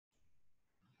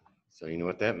So you know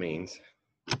what that means.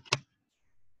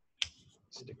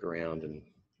 Stick around and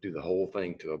do the whole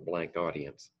thing to a blank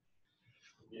audience.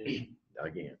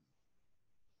 Again.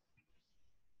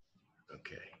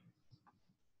 Okay.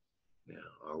 Now,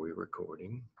 are we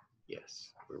recording?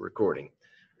 Yes, we're recording.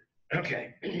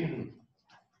 Okay.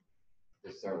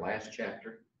 This is our last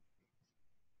chapter,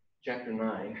 chapter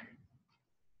 9.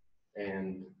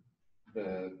 And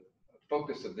the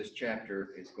focus of this chapter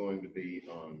is going to be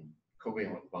on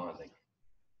covalent bonding.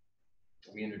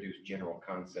 We introduced general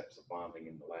concepts of bonding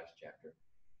in the last chapter.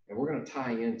 And we're going to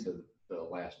tie into the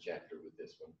last chapter with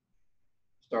this one,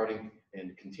 starting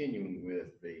and continuing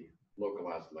with the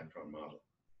localized electron model.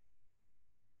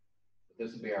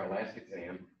 This will be our last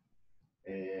exam,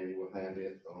 and we'll have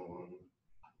it on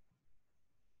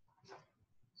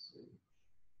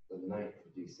the 9th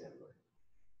of December.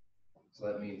 So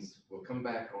that means we'll come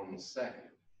back on the 2nd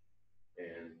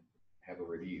and have a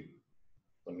review.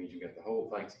 So that means you got the whole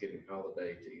Thanksgiving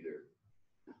holiday to either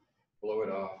blow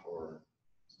it off or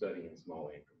study in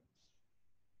small increments.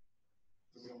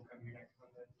 So we don't come here next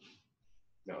Monday?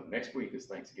 No, next week is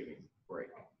Thanksgiving break.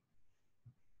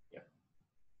 Yeah.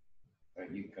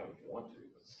 You can come if you want to,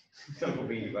 but there won't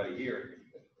be anybody here.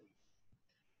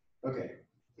 Okay.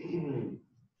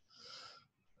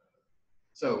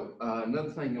 So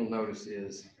another thing you'll notice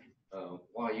is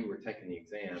while you were taking the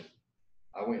exam,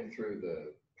 I went through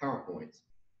the PowerPoints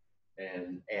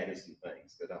and added some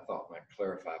things that I thought might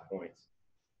clarify points.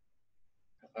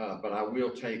 But I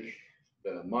will take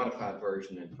the modified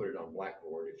version and put it on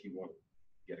Blackboard if you want to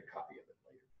get a copy of it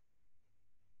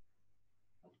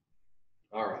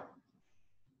later. All right.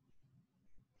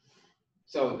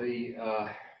 So the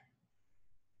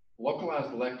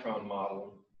localized electron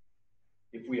model,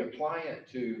 if we apply it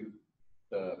to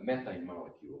the methane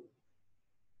molecule,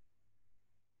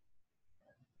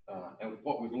 and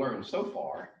what we've learned so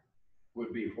far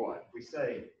would be what? We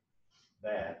say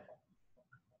that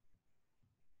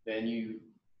then you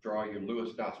draw your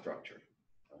Lewis dot structure.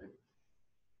 Right?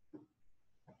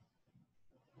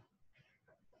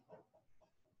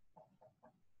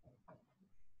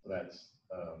 So that's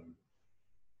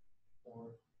 4,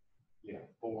 yeah,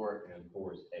 4 and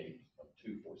 4 is 8,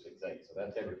 2, 4, 6, 8. So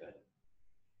that's everything.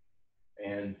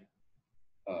 And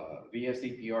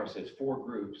VSEPR says 4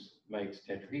 groups makes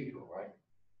tetrahedral, right?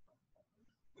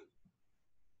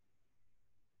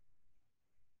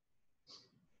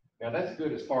 Now that's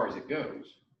good as far as it goes,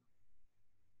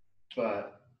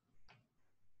 but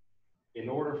in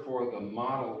order for the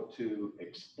model to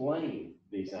explain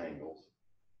these angles,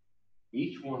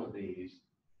 each one of these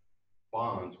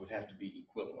bonds would have to be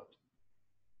equivalent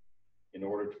in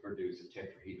order to produce a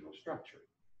tetrahedral structure.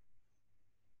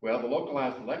 Well, the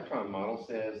localized electron model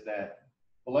says that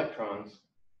electrons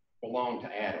belong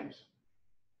to atoms,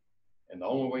 and the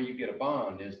only way you get a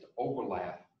bond is to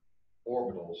overlap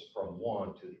orbitals from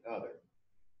one to the other.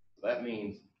 So that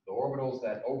means the orbitals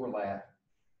that overlap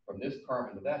from this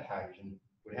carbon to that hydrogen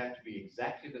would have to be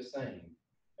exactly the same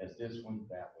as this one,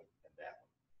 that one, and that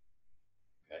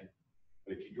one. Okay?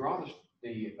 But if you draw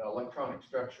the electronic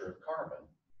structure of carbon,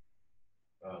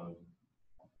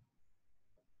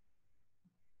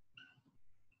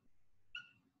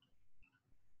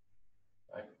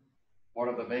 right? What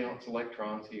are the valence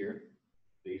electrons here?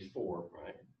 These 4,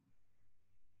 right?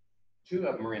 2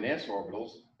 of them are in s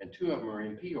orbitals and 2 of them are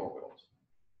in p orbitals,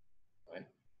 right?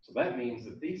 So that means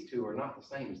that these 2 are not the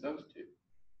same as those 2.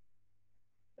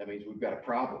 That means we've got a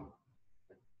problem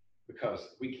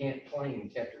because we can't claim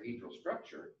tetrahedral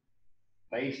structure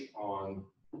based on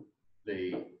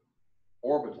the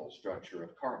orbital structure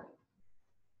of carbon.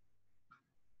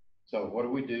 So what do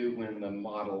we do when the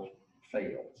model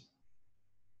fails?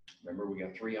 Remember, we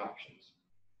got 3 options,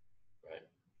 right?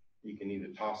 You can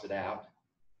either toss it out,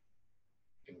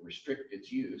 you can restrict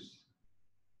its use,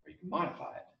 or you can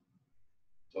modify it.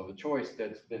 So the choice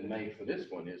that's been made for this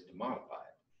one is to modify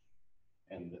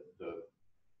it. And the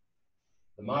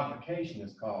modification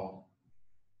is called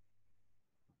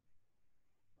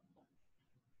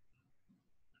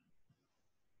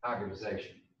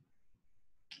hybridization.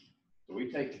 So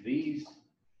we take these,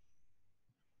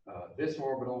 this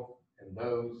orbital and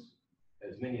those,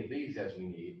 as many of these as we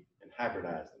need, and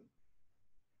hybridize them.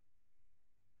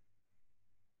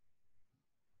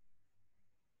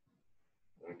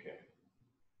 Okay.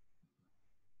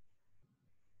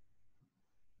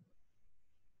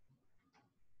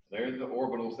 There's the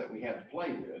orbitals that we have to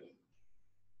play with.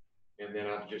 And then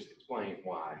I've just explained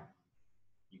why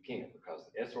you can't, because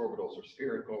the s orbitals are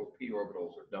spherical, p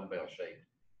orbitals are dumbbell shaped.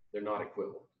 They're not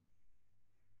equivalent.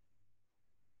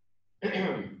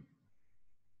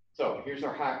 So here's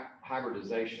our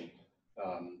hybridization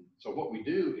So what we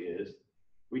do is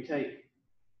we take,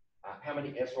 how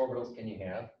many s orbitals can you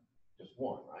have? Just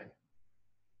one, right?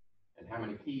 And how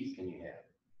many p's can you have?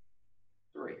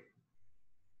 3.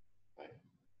 Right?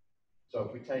 So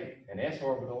if we take an s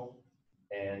orbital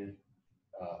and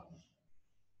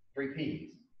 3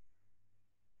 p's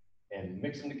and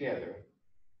mix them together,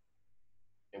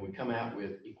 and we come out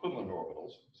with equivalent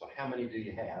orbitals. So how many do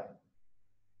you have?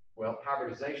 Well,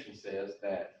 hybridization says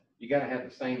that you got to have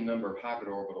the same number of hybrid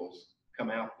orbitals come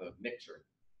out the mixer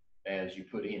as you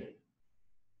put in.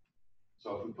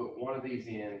 So if we put 1 of these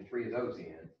in, 3 of those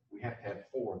in, we have to have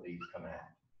 4 of these come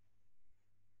out.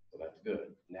 So that's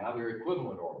good. Now they're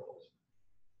equivalent orbitals,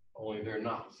 only they're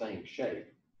not the same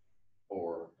shape,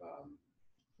 or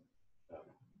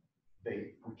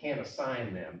we can't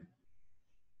assign them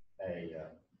a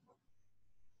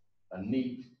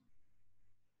neat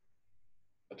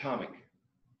atomic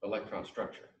electron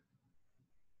structure,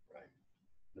 right?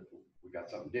 We got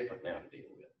something different now to deal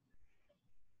with.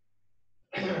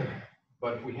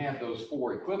 But if we have those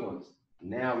 4 equivalents,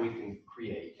 now we can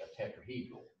create a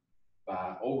tetrahedral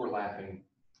by overlapping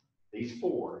these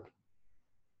 4,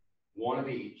 1 of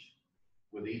each,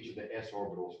 with each of the s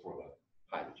orbitals for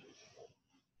the hydrogen.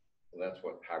 So that's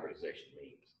what hybridization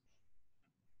means.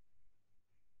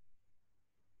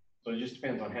 So it just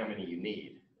depends on how many you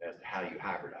need as to how you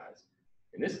hybridize.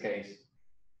 In this case,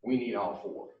 we need all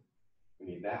 4. We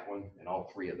need that one and all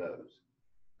 3 of those,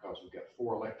 because we've got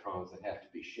 4 electrons that have to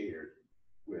be shared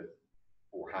with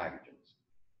 4 hydrogens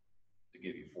to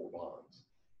give you 4 bonds.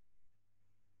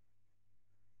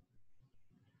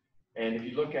 And if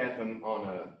you look at them on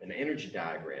an energy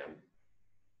diagram,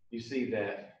 you see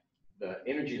that the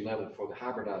energy level for the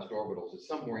hybridized orbitals is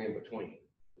somewhere in between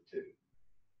the 2.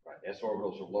 Right? S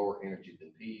orbitals are lower energy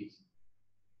than p's,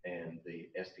 and the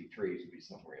sp3s would be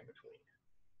somewhere in between.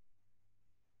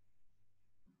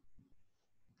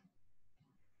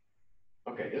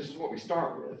 Okay, this is what we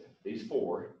start with, these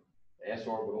 4, the s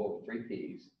orbital, 3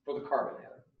 p's, for the carbon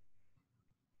atom.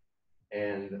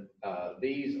 And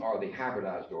these are the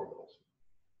hybridized orbitals.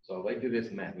 So they do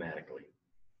this mathematically.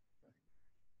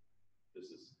 This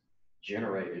is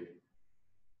generated,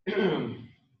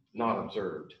 not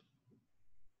observed.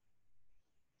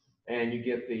 And you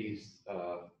get these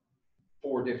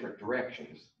 4 different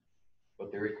directions,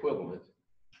 but they're equivalent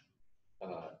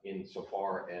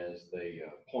insofar as they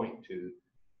point to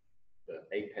the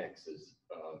apexes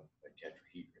of a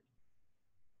tetrahedron.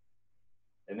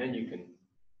 And then you can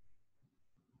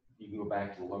go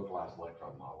back to the localized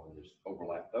electron model and just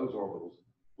overlap those orbitals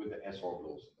with the s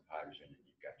orbitals of hydrogen, and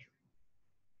you've got your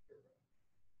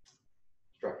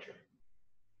structure.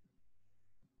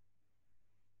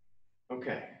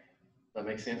 Okay, that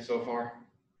makes sense so far?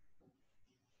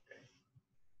 Okay.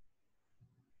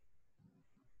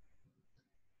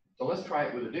 So let's try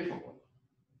it with a different one.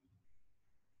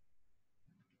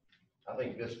 I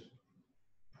think this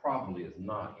probably is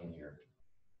not in your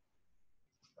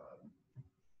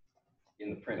in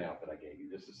the printout that I gave you.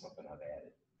 This is something I've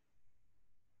added.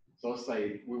 So let's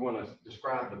say we want to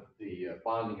describe the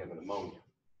bonding of an ammonia.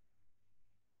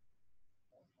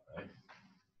 Right.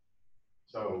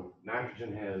 So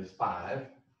nitrogen has 5,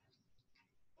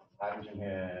 hydrogen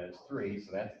has 3,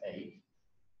 so that's 8.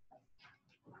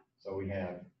 So we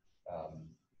have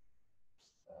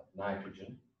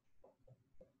nitrogen.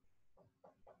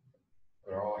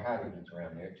 There are all hydrogens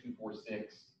around there, 2, 4, 6. So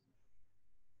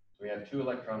we have 2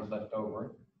 electrons left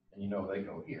over, and you know they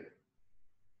go here.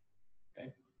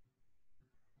 Okay.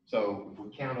 So if we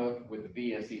count up with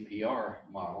the VSEPR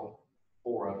model,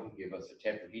 4 of them give us a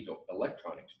tetrahedral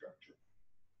electronic structure.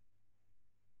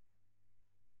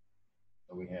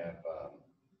 So we have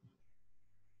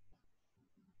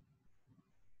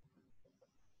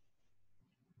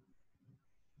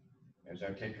there's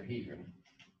our tetrahedron,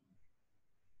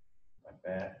 like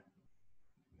that,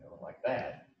 like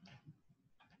that,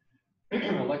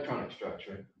 electronic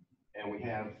structure, and we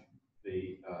have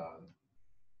the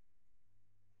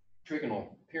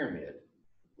trigonal pyramid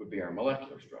would be our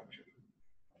molecular structure.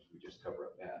 We just cover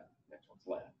up that. That's what's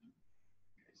left.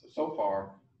 Okay, so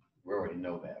far, we already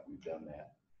know that. We've done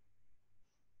that.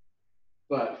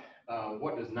 But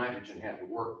what does nitrogen have to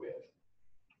work with?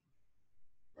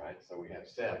 Right, so we have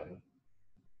 7.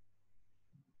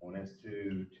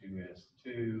 1s2,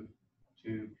 2s2,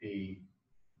 2p,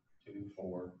 2,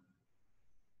 4,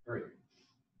 3.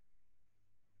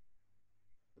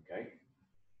 Okay,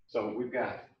 so we've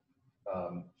got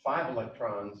 5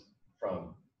 electrons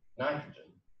from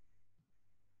nitrogen,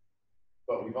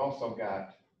 but we've also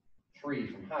got 3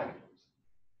 from hydrogens.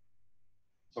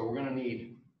 So we're going to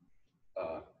need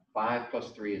 5 plus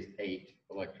 3 is 8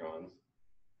 electrons,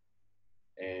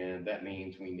 that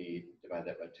means we need, divide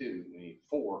that by 2, we need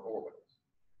 4 orbitals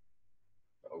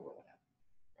to overlap,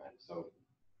 right? So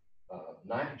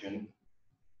nitrogen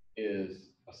is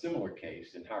a similar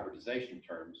case in hybridization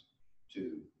terms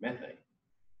to methane.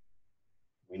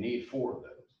 We need 4 of those.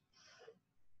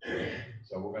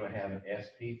 So we're going to have an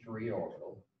sp3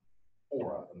 orbital,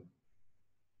 4 of them.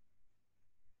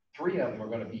 3 of them are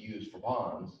going to be used for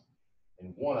bonds,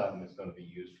 and 1 of them is going to be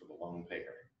used for the lone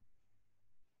pair.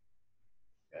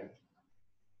 Okay.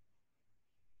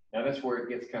 Now that's where it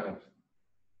gets kind of,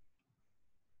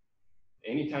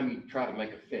 anytime you try to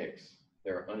make a fix,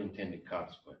 there are unintended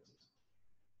consequences.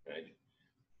 Right?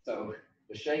 So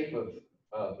the shape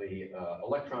of the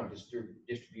electron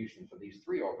distribution for these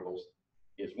 3 orbitals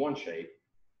is one shape,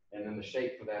 and then the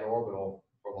shape for that orbital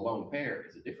for the lone pair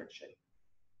is a different shape.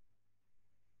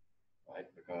 Right?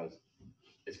 Because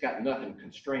it's got nothing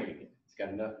constraining it. It's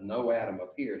got no atom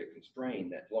up here to constrain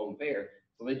that lone pair,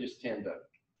 so they just tend to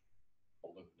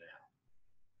balloon out.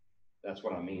 That's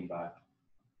what I mean by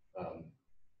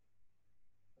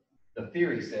the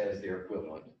theory says they're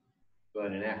equivalent,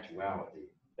 but in actuality,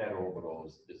 that orbital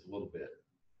is a little bit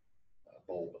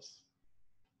bulbous.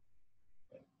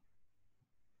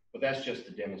 But that's just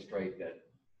to demonstrate that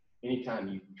anytime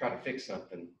you try to fix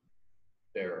something,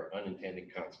 there are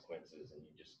unintended consequences, and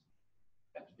you just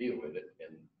have to deal with it.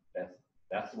 And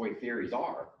that's the way theories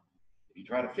are. If you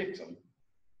try to fix them,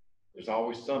 there's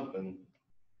always something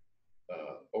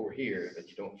over here that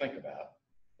you don't think about,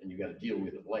 and you got to deal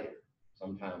with it later.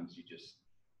 Sometimes you just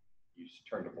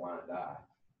turn a blind eye,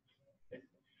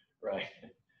 right?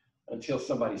 Until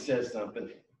somebody says something,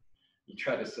 you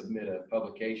try to submit a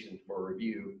publication for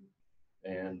review,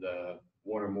 and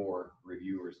 1 or more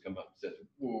reviewers come up and says,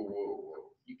 whoa, whoa, whoa,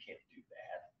 you can't do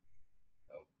that.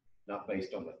 So, not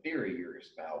based on the theory you're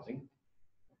espousing.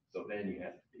 So then you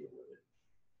have to deal with it.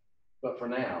 But for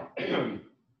now,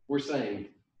 we're saying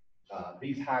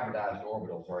these hybridized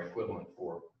orbitals are equivalent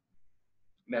for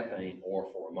methane or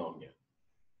for ammonia.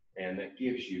 And that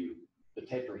gives you the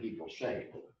tetrahedral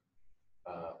shape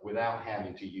without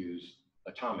having to use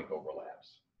atomic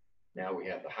overlaps. Now we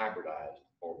have the hybridized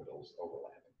orbitals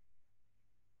overlapping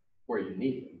where you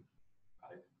need them,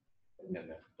 right? And then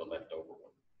the leftover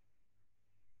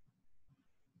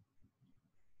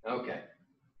one. Okay.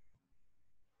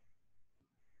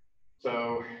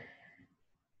 So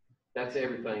that's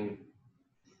everything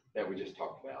that we just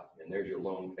talked about. And there's your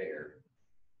lone pair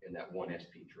in that one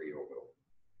sp3 orbital.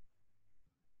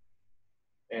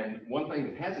 And one thing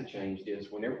that hasn't changed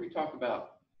is whenever we talk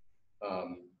about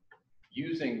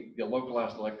using the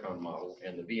localized electron model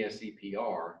and the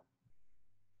VSEPR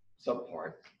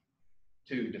subpart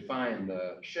to define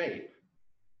the shape,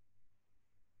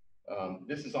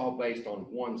 this is all based on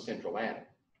one central atom.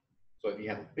 So if you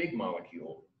have a big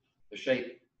molecule, the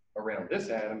shape around this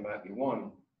atom might be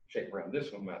one, shape around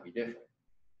this one might be different.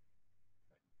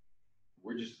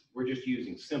 We're just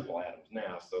using simple atoms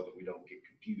now so that we don't get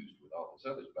confused with all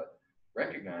those others, but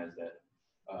recognize that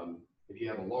if you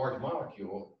have a large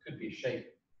molecule, it could be shape,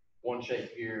 one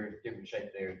shape here, different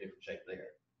shape there, different shape there.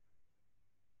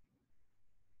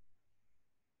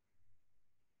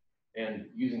 And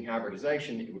using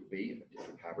hybridization, it would be a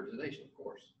different hybridization, of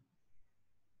course.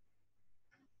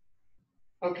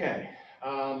 Okay.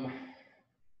 Oh,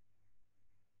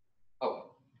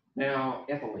 now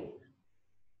ethylene.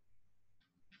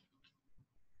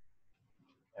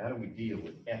 How do we deal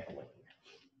with ethylene?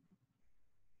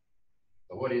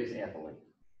 So what is ethylene?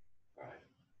 All right.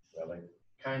 Well, they've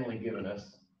kindly given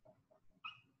us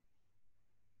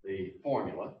the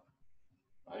formula,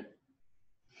 right?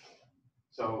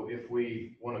 So if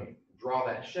we want to draw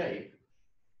that shape,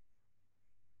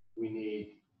 we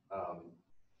need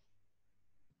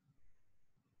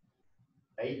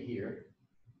 8 here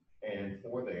and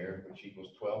 4 there, which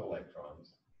equals 12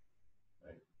 electrons.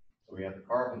 Right? So we have the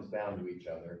carbons bound to each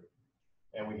other,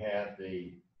 and we have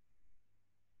the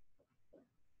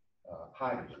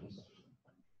hydrogens,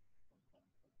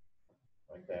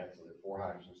 like that. So there are 4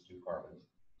 hydrogens, 2 carbons.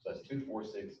 So that's 2, 4,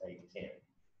 6, 8, 10.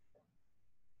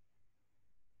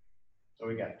 So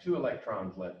we got 2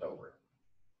 electrons left over.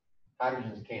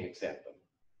 Hydrogens can't accept them,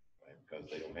 right, because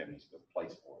they don't have any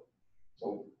place for them.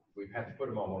 So we have to put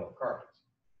them on one of the carbons.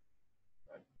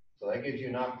 Right? So that gives you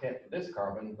an octet for this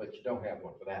carbon, but you don't have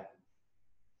one for that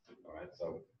one. All right,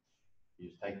 so you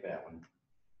just take that one,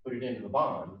 put it into the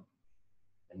bond,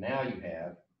 and now you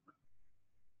have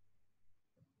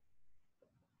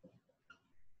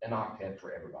an octet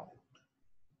for everybody.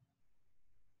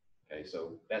 Okay,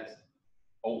 so that's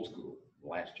old school, the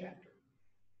last chapter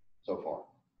so far.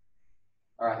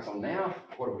 All right, so now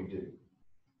what do we do?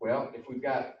 Well, if we've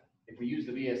got if we use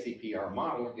the VSEPR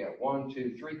model, we've got 1,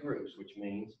 2, 3 groups, which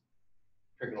means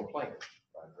trigonal planar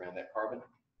right around that carbon.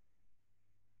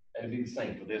 And it'd be the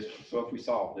same for this one. So if we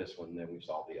solve this one, then we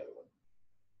solve the other one.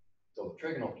 So the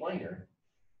trigonal planar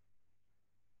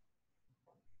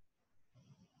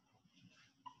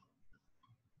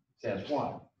says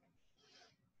what?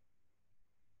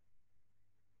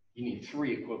 You need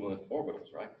 3 equivalent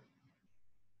orbitals, right?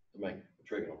 To make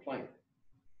a trigonal planar.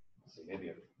 Let's see, maybe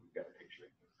we've got a picture.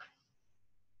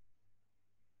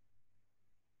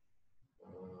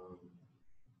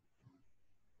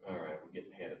 All right, we're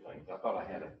getting ahead of things. I thought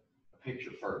I had a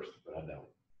picture first, but I don't.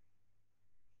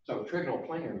 So trigonal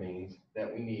planar means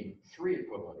that we need 3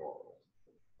 equivalent orbitals.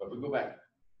 But if we go back,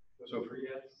 So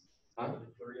 3s, huh?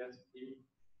 3s, P.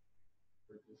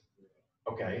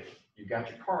 Okay, you've got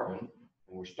your carbon, and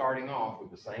we're starting off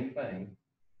with the same thing,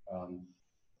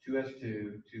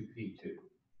 2s2, 2p2.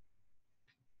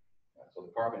 So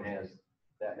the carbon has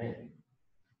that many.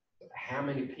 So how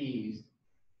many p's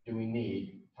do we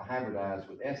need to hybridize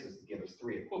with s's to give us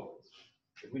 3 equivalents?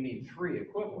 If we need 3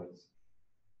 equivalents,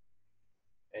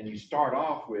 and you start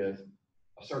off with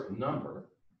a certain number,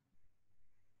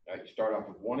 right? You start off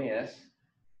with 1s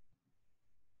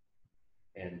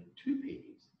and 2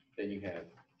 p's, then you have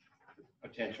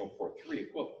potential for 3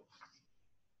 equivalents.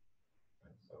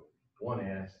 Right? So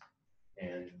 1s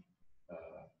and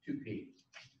 2 p's.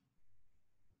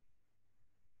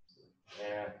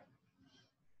 Yeah.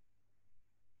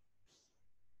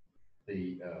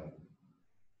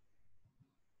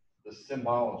 The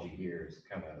symbology here is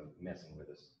kind of messing with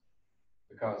us,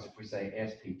 because if we say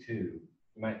sp2, you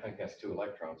might think that's 2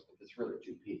 electrons, but it's really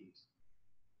 2 p's.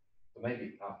 So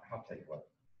maybe I'll tell you what.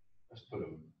 Let's put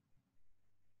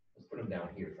them down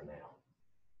here for now.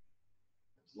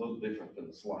 It's a little different than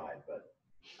the slide, but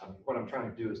what I'm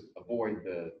trying to do is avoid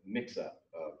the mix-up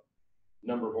of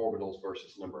number of orbitals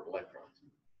versus number of electrons.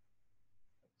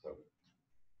 So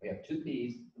we have 2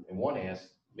 p's and 1 s,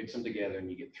 mix them together, and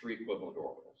you get 3 equivalent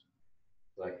orbitals.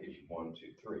 So that gives you 1,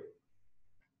 2, 3.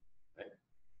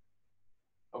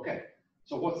 Okay,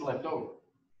 so what's left over?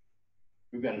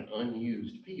 We've got an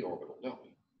unused p orbital, don't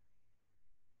we?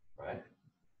 Right?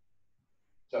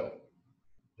 So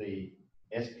the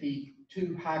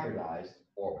sp2 hybridized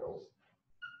orbitals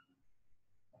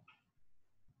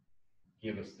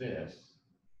give us this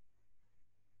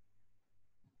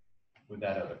with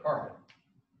that other carbon,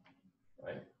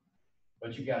 right?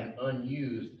 But you got an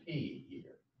unused p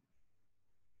here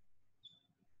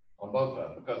on both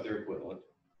of them because they're equivalent.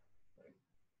 Right?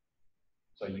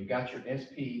 So you've got your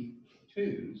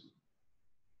sp2s.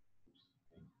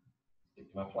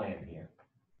 Stick to my plan here.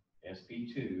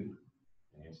 sp2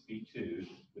 and sp2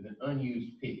 with an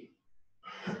unused p.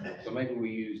 So maybe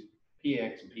we use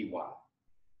px and py.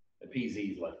 The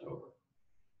pz is left over.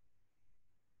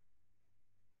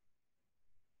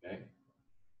 Okay.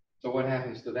 So what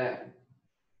happens to that?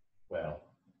 Well,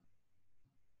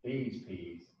 these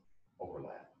p's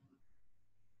overlap.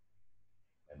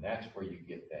 And that's where you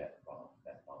get that bond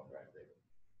right there.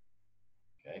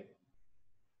 Okay?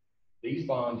 These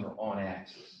bonds are on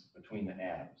axis between the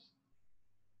atoms.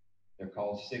 They're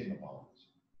called sigma bonds.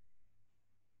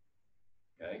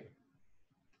 Okay?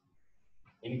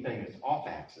 Anything that's off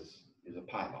axis is a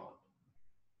pi bond.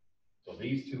 So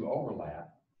these two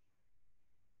overlap.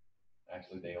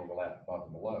 Actually, they overlap above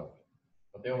and below,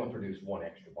 but they only produce one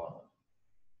extra bond.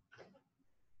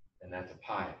 And that's a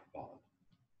pi bond.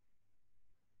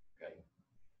 Okay?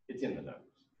 It's in the notes.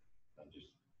 I'm just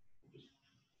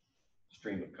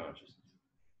stream of consciousness.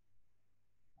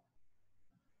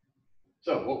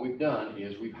 So what we've done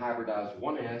is we've hybridized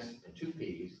 1s and 2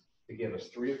 p's to give us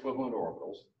 3 equivalent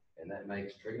orbitals, and that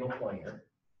makes trigonal planar.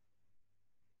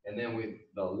 And then with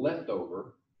the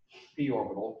leftover p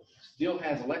orbital still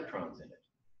has electrons in it.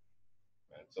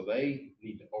 Right? So they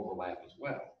need to overlap as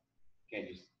well. Can't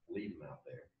just leave them out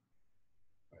there.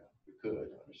 Well, we could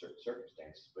under certain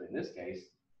circumstances, but in this case,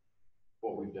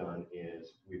 what we've done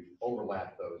is we've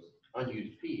overlapped those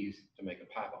unused p's to make a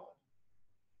pi bond.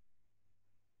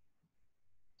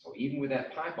 So even with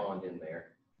that pi bond in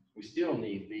there, we still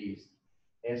need these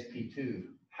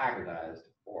sp2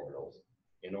 hybridized orbitals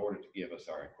in order to give us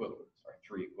our equivalents, our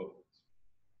 3 equivalents.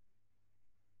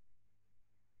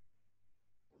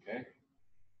 Okay?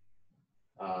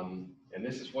 And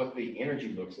this is what the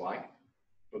energy looks like.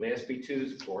 For the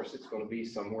sp2s, of course, it's going to be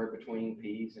somewhere between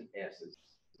p's and s's.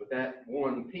 But that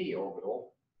 1p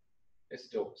orbital is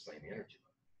still the same energy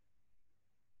level.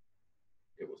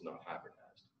 It was not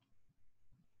hybridized.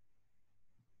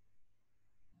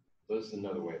 So this is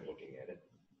another way of looking at it.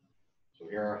 So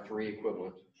here are our 3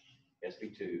 equivalent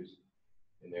sp2s.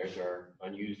 And there's our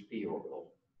unused p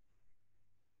orbital.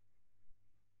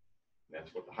 And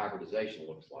that's what the hybridization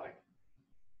looks like.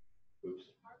 Oops.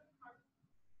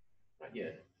 Not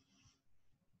yet.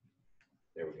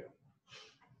 There we go.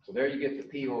 So there you get the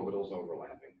p orbitals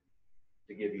overlapping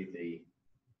to give you the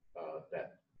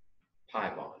that pi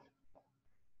bond.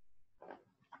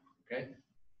 Okay.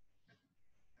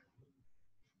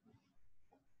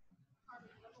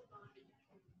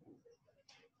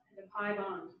 The pi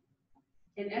bond.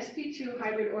 An sp2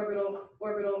 hybrid orbital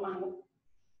on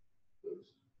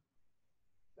Oops.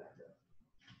 Back up.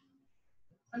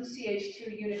 one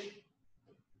CH2 unit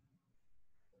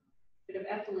of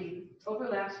ethylene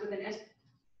overlaps with an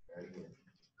Very good.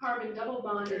 carbon double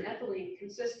bond in ethylene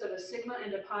consists of a sigma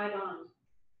and a pi bond.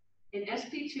 An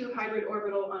sp2 hybrid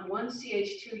orbital on one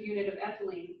CH2 unit of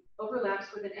ethylene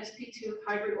overlaps with an sp2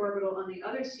 hybrid orbital on the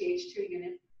other CH2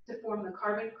 unit to form the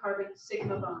carbon-carbon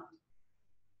sigma bond.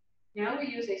 Now we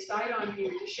use a side-on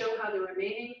view to show how the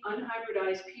remaining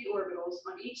unhybridized p orbitals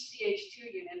on each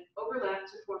CH2 unit overlap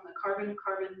to form the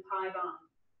carbon-carbon pi bond.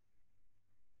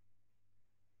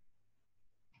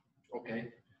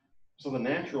 Okay. So the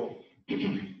natural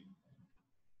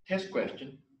test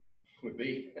question would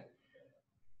be,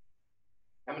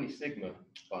 how many sigma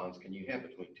bonds can you have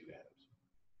between two atoms?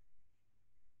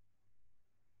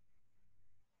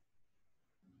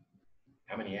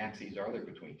 How many axes are there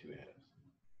between two atoms?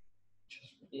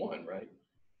 Just one, right?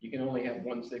 You can only have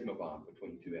one sigma bond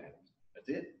between two atoms. That's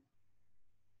it.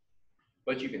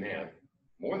 But you can have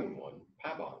more than one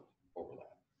pi bond overlap.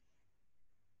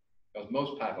 Because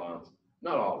most pi bonds,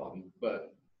 not all of them,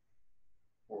 but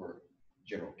for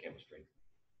general chemistry,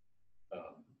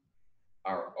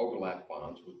 our overlap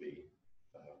bonds would be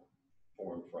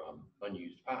formed from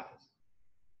unused pi's.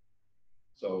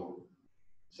 So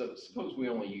suppose we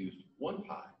only used one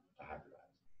pi to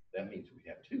hybridize. That means we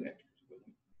have two extras with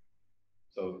them.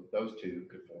 So those two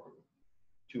could form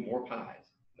two more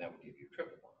pi's, and that would give you a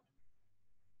triple bond.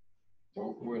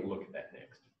 So we're going to look at that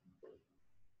next.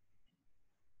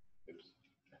 Oops.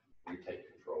 Retake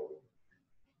control.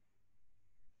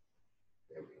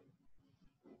 There we go.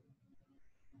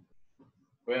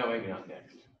 Well, maybe not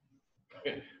next.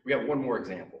 We have one more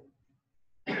example.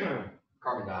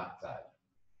 Carbon dioxide.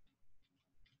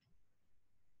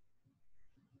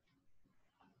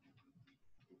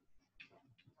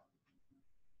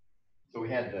 So we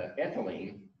had the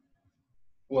ethylene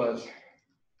was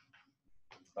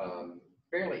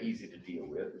fairly easy to deal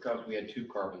with because we had two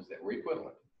carbons that were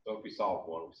equivalent. So if we solved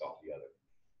one, we solved the other.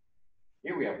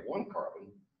 Here we have one carbon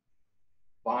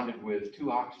bonded with two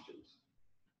oxygens.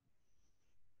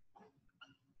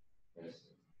 Let's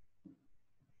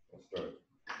start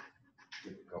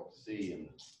difficult to see and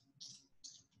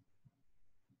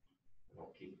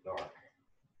don't keep it dark.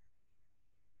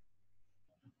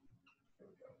 There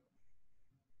we go.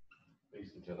 At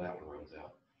least until that one runs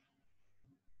out.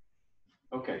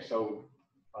 Okay, so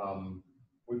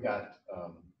we've got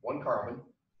one carbon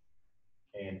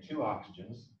and two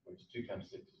oxygens, which 2 times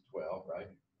 6 is 12, right?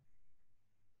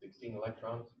 16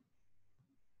 electrons.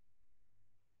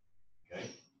 Okay,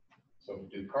 so we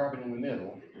do carbon in the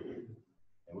middle, and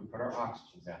we put our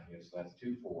oxygens out here, so that's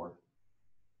 2, 4.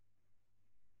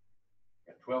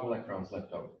 Got 12 electrons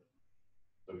left over.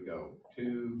 So we go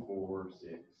 2, 4, 6,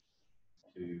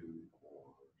 2, 4,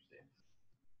 6.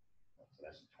 So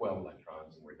that's 12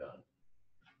 electrons, and we're done.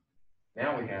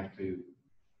 Now we have to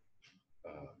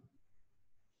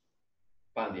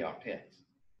find the octets.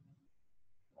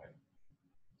 Right?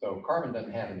 So carbon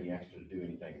doesn't have any extra to do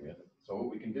anything with it. So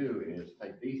what we can do is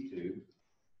take these two,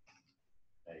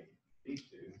 okay?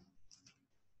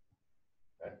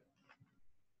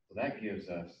 So that gives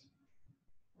us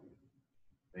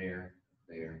there,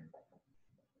 and there.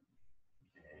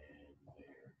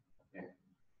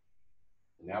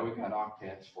 And now we've got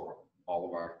octets for all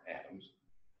of our atoms.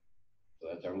 So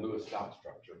that's our Lewis dot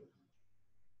structure.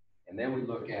 And then we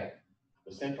look at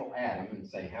the central atom and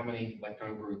say how many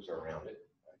electron groups are around it.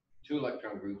 2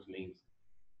 electron groups means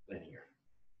linear.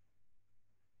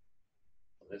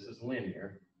 So this is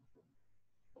linear.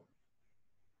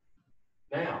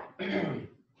 Now,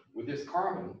 with this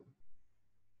carbon,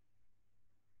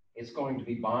 it's going to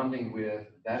be bonding with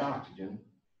that oxygen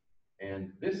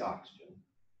and this oxygen.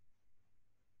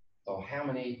 So how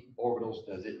many orbitals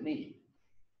does it need?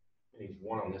 It needs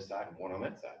one on this side and one on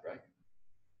that side, right?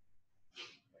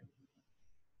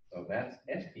 So that's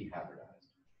sp hybridized.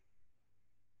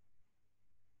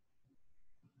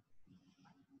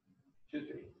 Should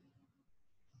be.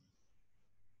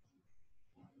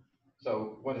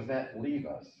 So what does that leave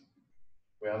us?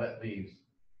 Well, that leaves,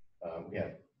 we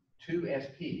have 2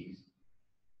 SPs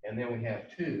And then we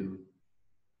have 2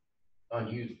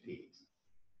 unused P's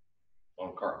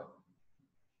on carbon.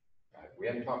 All right, we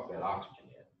haven't talked about oxygen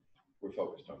yet. We're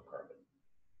focused on carbon.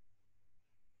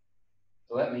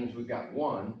 So that means we've got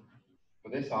 1 for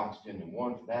this oxygen and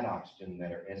 1 for that oxygen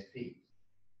that are SPs.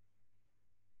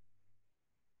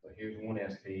 So here's one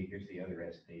SP, here's the other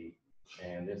SP,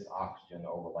 and this oxygen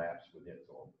overlaps with its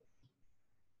orbital,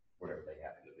 whatever they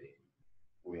happen to be.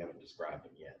 We haven't described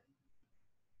them yet.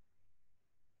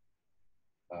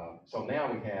 So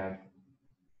now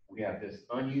we have this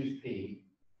unused P,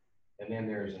 and then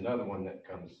there's another one that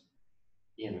comes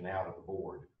in and out of the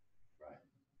board, right?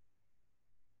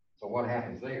 So what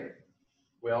happens there?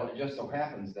 Well, it just so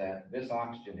happens that this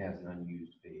oxygen has an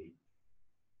unused P,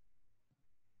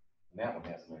 and that one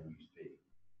has an unused P.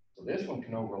 So this one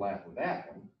can overlap with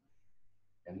that one,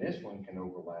 and this one can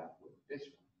overlap with this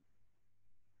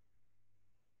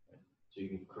one. So you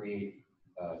can create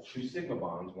 2 sigma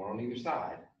bonds, one on either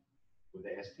side, with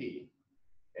the SP,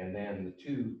 and then the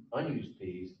 2 unused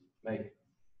P's make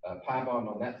a pi bond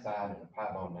on that side and a pi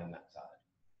bond on that side.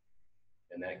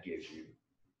 And that gives you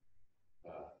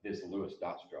this Lewis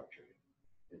dot structure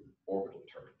in orbital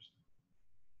terms.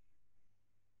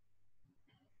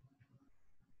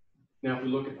 Now, if we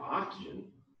look at the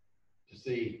oxygen to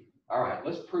see, all right,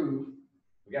 we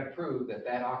got to prove that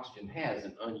that oxygen has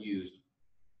an unused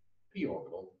p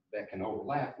orbital that can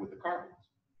overlap with the carbons,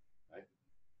 right?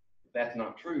 If that's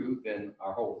not true, then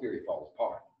our whole theory falls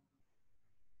apart.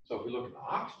 So if we look at the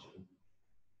oxygen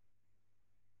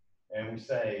and we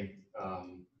say,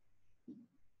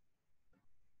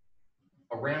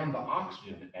 around the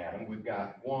oxygen atom, we've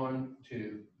got 1,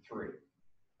 2, 3.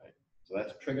 Right? So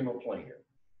that's trigonal planar.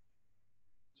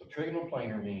 So trigonal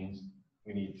planar means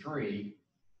we need 3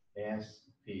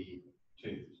 sp2s.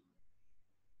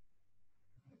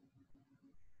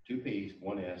 2 P's,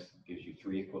 1 S gives you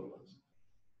 3 equivalents.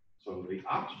 So the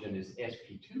oxygen is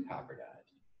sp2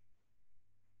 hybridized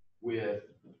with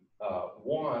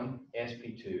 1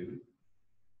 sp2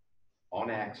 on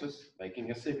axis,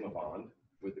 making a sigma bond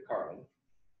with the carbon,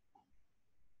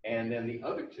 and then the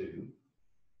other 2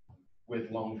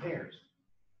 with lone pairs,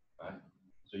 right?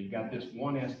 So you've got this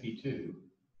 1 sp2,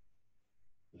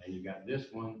 and then you've got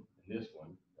this one and this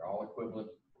one. They're all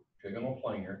equivalent, trigonal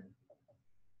planar,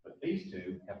 but these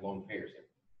 2 have lone pairs in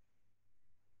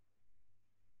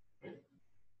them.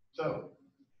 So,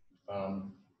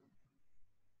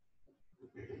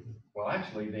 well,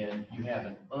 actually, then you have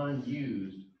an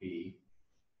unused P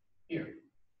here.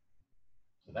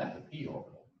 So that's a P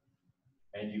orbital.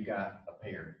 And you got a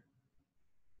pair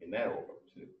in that orbital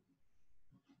too,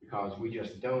 because we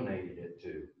just donated it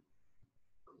to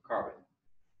carbon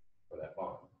for that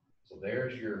bond. So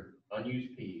there's your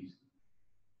unused P's.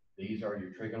 These are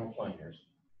your trigonal planars.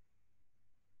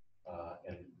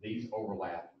 And these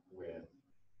overlap with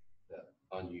the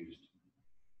unused,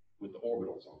 with the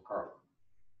orbitals on carbon.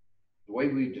 The way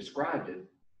we've described it,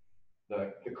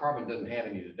 the carbon doesn't have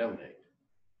any to donate.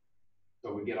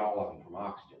 So we get all of them from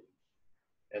oxygen.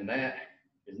 And that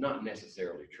is not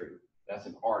necessarily true. That's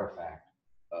an artifact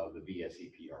of the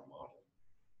VSEPR model,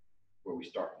 where we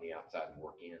start from the outside and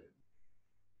work in.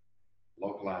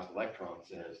 Localized electron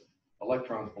says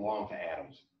electrons belong to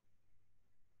atoms.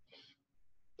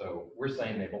 So we're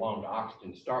saying they belong to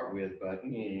oxygen to start with, but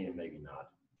maybe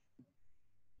not.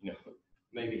 You know,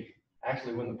 maybe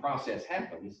actually when the process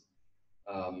happens,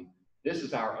 this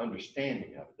is our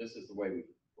understanding of it. This is the way we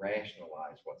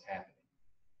rationalize what's happening.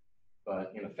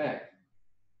 But in effect,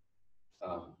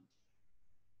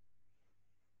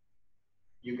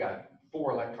 you've got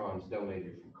 4 electrons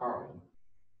donated from carbon.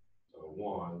 So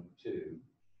 1, 2,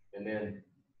 and then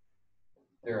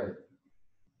there are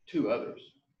 2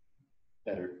 others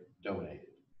that are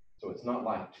donated. So it's not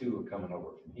like 2 are coming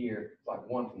over from here. It's like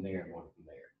 1 from there and 1 from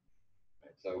there.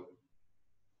 Right? So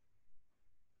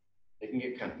it can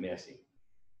get kind of messy.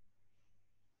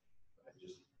 Right?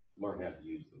 Just learn how to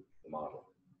use the model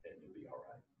and you'll be all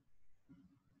right.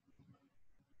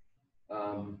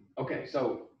 Okay,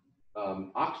 so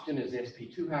oxygen is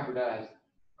sp2 hybridized,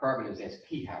 carbon is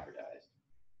sp hybridized.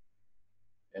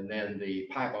 And then the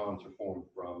pi bonds are formed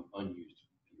from unused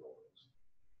p orbitals.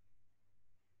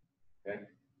 Okay?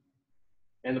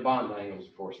 And the bond angles,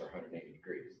 of course, are 180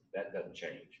 degrees. That doesn't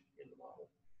change in the model.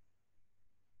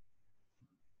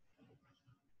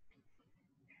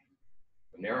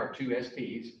 And there are 2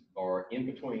 SPs, or in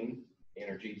between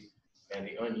energies, and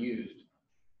the unused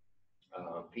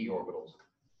p orbitals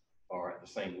are at the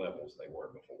same levels they were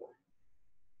before.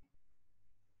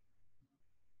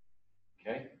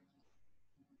 Okay?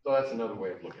 So that's another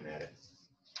way of looking at it.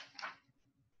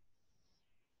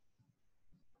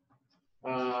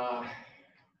 Dinitrogen.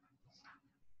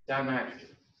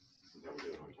 Is that what we're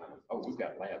doing on time? Oh, we've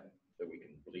got lab that we can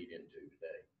bleed into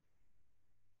today.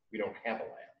 We don't have a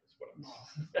lab, is what I'm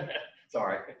saying.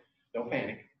 Sorry, don't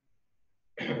panic.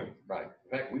 Right.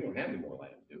 In fact, we don't have any more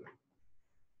labs, do we?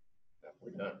 No,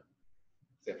 we're done,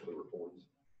 except for the reports.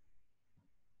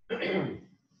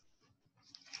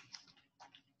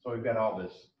 So we've got all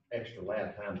this extra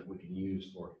lab time that we can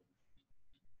use for,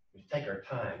 just take our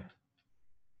time,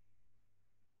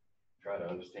 try to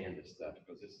understand this stuff,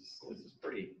 because this is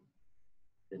pretty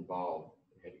involved,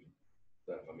 heavy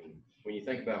stuff. I mean, when you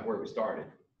think about where we started,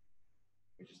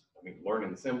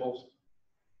 learning symbols,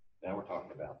 now we're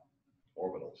talking about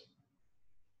orbitals.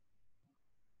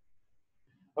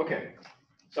 Okay,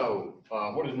 so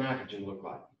what does nitrogen look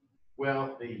like?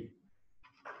 Well, the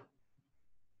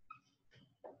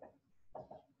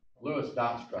Lewis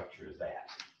dot structure is that.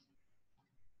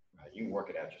 You can work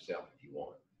it out yourself if you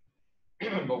want.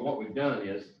 But what we've done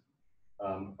is,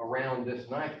 around this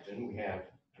nitrogen, we have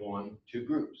two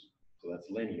groups. So that's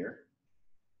linear,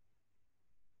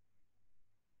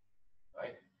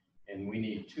 right? And we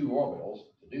need two orbitals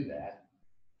to do that.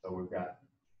 So we've got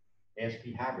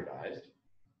sp hybridized,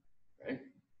 right?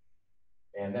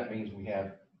 And that means we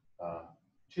have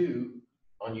two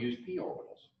unused p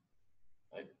orbitals,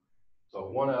 right? So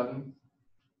one of them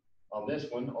on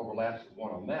this one overlaps with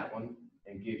one on that one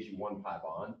and gives you one pi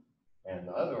bond, and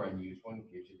the other unused one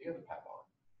gives you the other pi bond.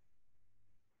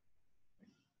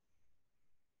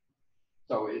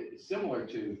 So it's similar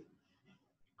to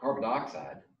carbon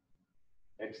dioxide,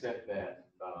 except that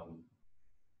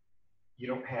you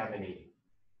don't have any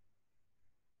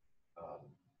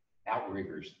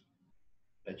outriggers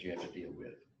that you have to deal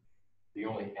with. The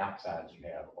only outsides you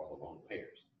have are the lone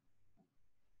pairs.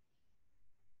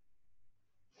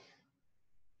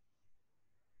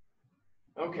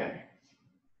 Okay.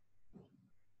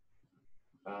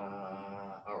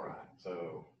 All right,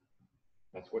 so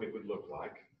that's what it would look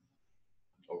like.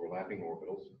 Overlapping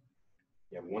orbitals.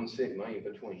 You have one sigma in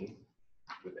between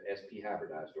with the sp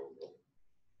hybridized orbital.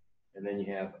 And then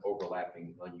you have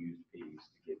overlapping unused p's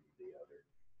to give you the other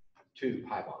two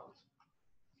pi bonds.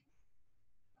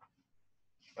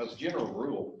 As a general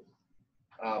rule,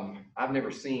 I've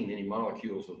never seen any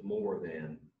molecules with more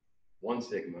than one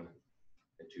sigma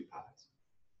and two pi's.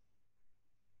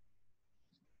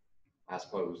 I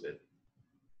suppose that,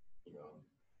 you know,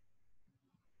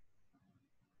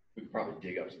 we could probably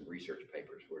dig up some research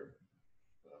papers where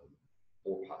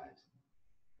 4 pi's,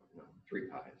 no, 3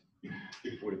 pi's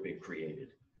would have been created,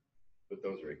 but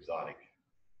those are exotic.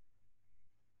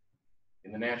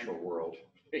 In the natural world,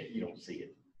 you don't see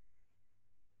it.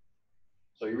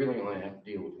 So you really only have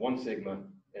to deal with one sigma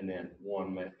and then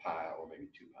one pi or maybe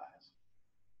 2 pi's.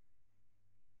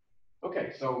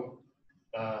 Okay, so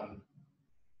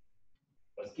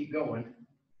let's keep going.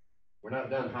 We're not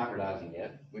done hybridizing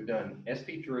yet. We've done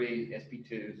sp3,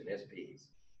 sp2s, and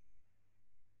sps.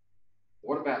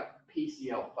 What about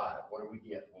PCl5? What do we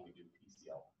get when we do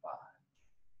PCl5?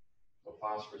 So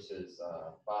phosphorus is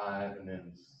 5, and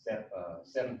then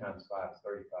 7 times 5 is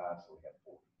 35, so we have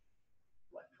 40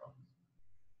 electrons.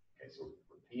 Okay, so we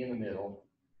put P in the middle,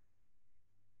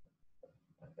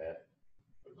 like that.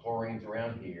 The chlorines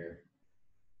around here,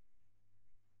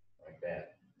 like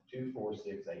that. 2, 4,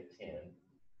 6, 8, 10.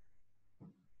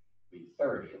 Be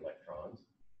 30 electrons.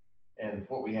 And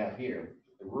what we have here,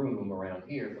 the room around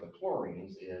here for the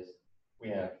chlorines is we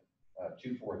have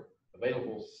 2, 4,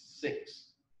 available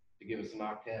 6 to give us an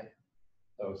octet.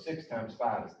 So 6 times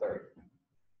 5 is 30.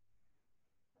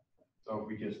 So if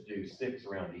we just do 6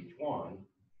 around each one,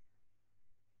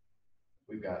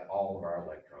 we've got all of our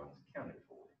electrons accounted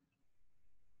for.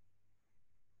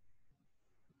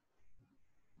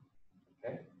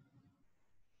 Okay.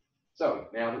 So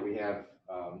now that we have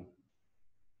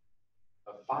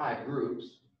 5 groups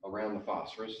around the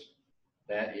phosphorus,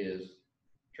 that is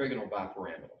trigonal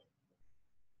bipyramidal.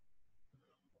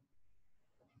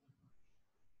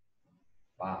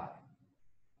 5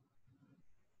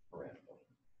 pyramidal.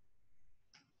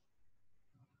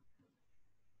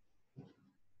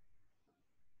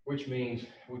 Which means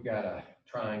we've got a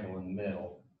triangle in the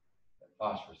middle,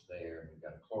 phosphorus there, we've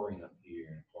got a chlorine up here,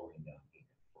 and a chlorine down here,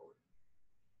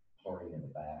 chlorine in the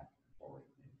back, chlorine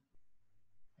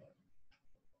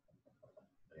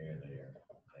there.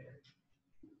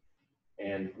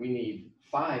 And we need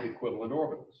 5 equivalent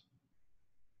orbitals,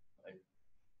 right,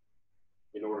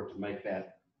 in order to make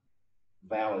that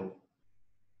valid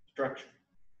structure.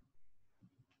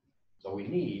 So we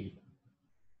need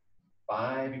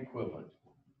 5 equivalent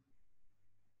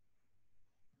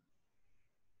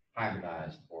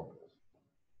hybridized orbitals.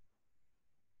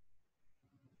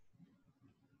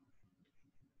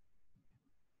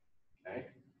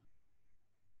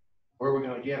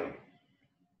 to get them?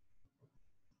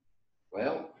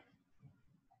 Well,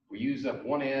 we use up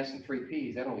one S and three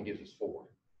P's, that only gives us 4.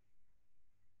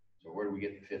 So where do we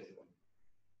get the 5th one?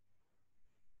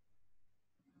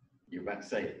 You're about to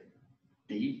say it.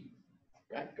 D,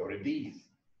 right? Go to D's.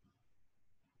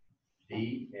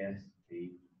 D, S,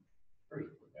 P, 3.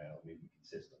 Now, let me be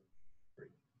consistent. 3.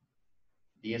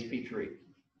 DSP3.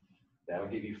 That'll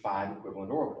give you 5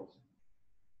 equivalent orbitals.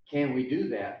 Can we do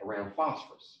that around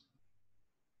phosphorus?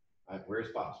 All right,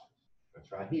 where's phosphorus?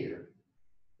 It's right here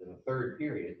in the 3rd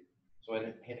period. So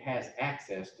it has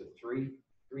access to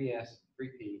 3S,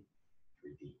 3P,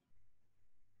 3D.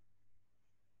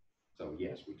 So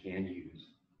yes, we can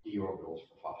use d orbitals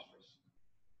for phosphorus.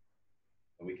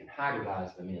 And we can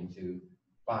hybridize them into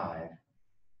 5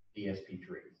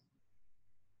 DSP3s.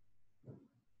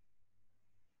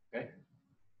 Okay?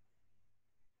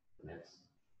 And that's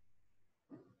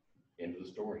end of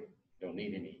the story. Don't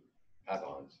need any pi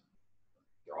bonds.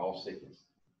 They're all sigmas.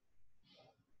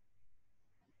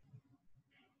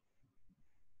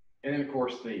 And then of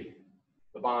course the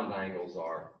bond angles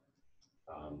are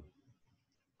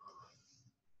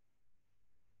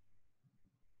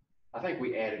I think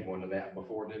we added one to that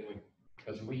before, didn't we?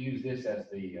 Because we use this as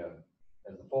the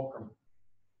fulcrum.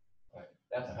 Right,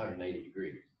 that's 180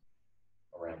 degrees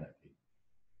around that peak.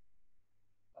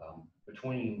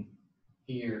 Between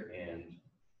here and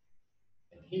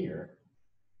here,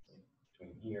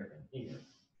 between here and here,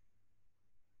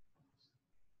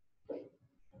 how do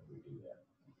we do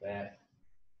that?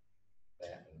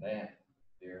 That, and that,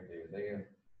 there.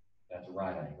 That's a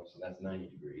right angle, so that's 90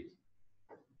 degrees.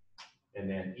 And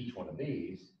then each one of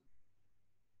these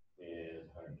is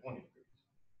 120 degrees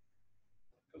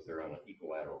because they're on an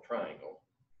equilateral triangle.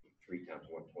 3 times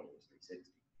 120 is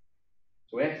 360.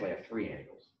 So we actually have 3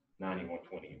 angles, 90,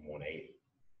 120, and 180.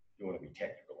 If you want to be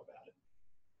technical about it.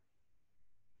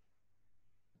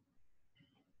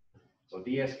 So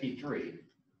DSP3.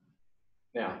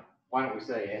 Now, why don't we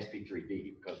say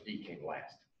SP3D? Because D came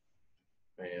last.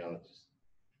 Well, it just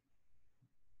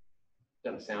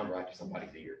doesn't sound right to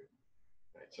somebody's ear.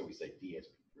 Right, so we say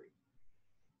DSP3.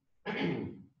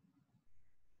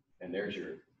 And there's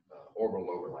your orbital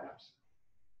overlaps.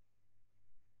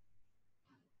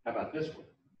 How about this one?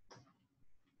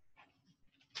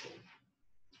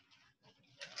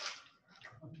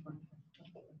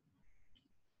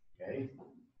 Okay,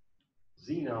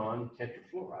 xenon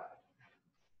tetrafluoride.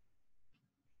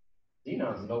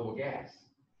 Xenon is a noble gas.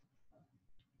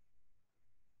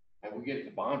 And we get it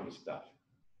to bond with stuff.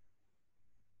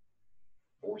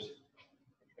 Force it.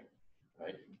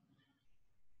 Right?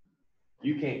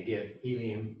 You can't get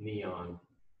helium, neon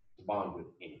to bond with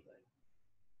anything.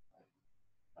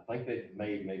 I think they've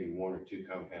made maybe 1 or 2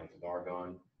 compounds with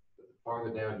argon, but the farther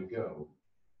down you go,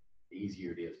 the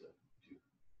easier it is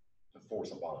to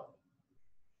force a bond.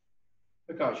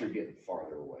 Because you're getting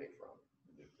farther away from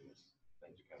the nucleus.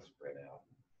 Things are kind of spread out.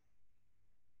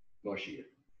 Mushier,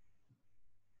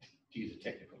 to use a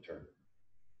technical term.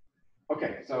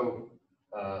 Okay, so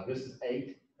this is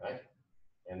 8, right?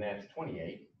 And that's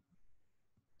 28.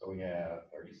 So we have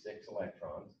 36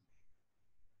 electrons.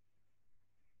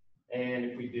 And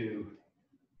if we do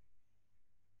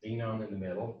xenon in the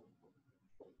middle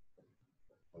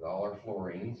with all our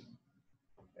fluorines,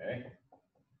 okay,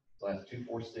 so that's 2,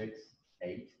 4, 6,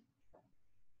 8,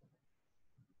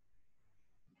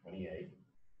 28.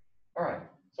 All right,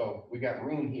 so we got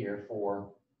room here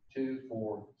for 2,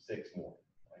 4, 6 more.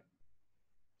 Right?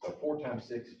 So 4 times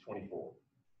 6 is 24.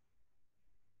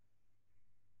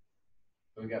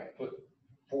 So we got to put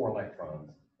 4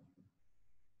 electrons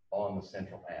on the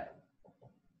central atom.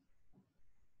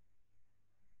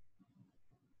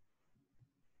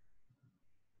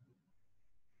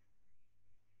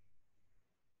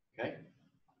 Okay.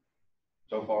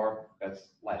 So far, that's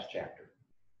last chapter.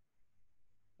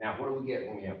 Now, what do we get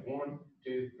when we have 1,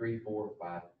 2, 3, 4,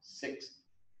 5, 6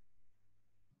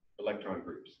 electron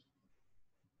groups?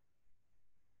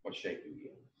 What shape do we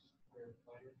get?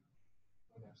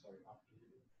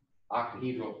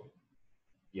 Octahedral.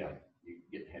 Yeah, you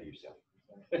get ahead of yourself.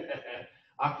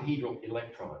 Octahedral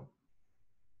electron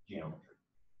geometry.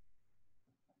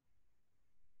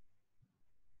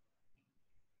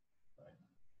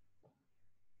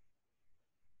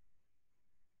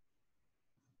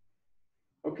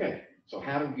 Okay, so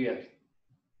how to get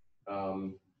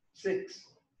 6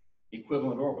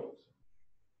 equivalent orbitals?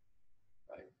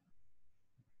 Right.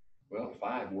 Well,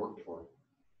 5 worked for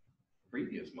the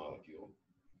previous molecule.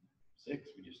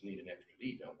 6, we just need an extra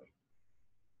D, don't we?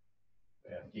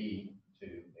 We have D, 2,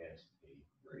 S, P,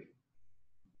 3.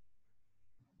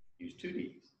 Use 2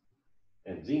 Ds.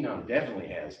 And xenon definitely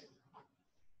has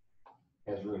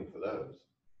has room for those.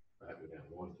 Right, we're down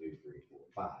 1, 2, 3, 4,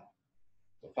 5.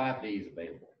 So 5 Ds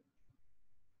available.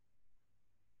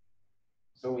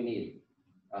 So we need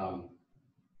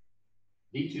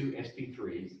D2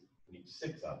 SP3s, we need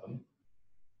 6 of them.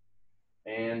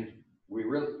 And we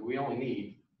only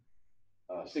need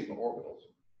sigma orbitals,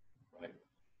 right?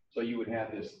 So you would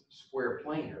have this square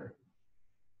planar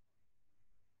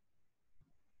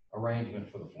arrangement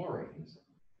for the fluorines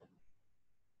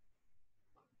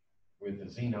with the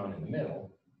xenon in the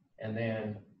middle, and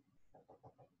then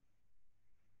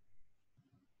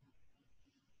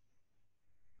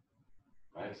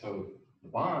right, so the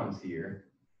bonds here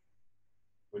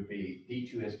would be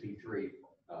D2sp3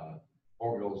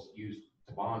 orbitals used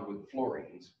to bond with the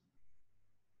fluorines,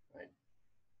 right?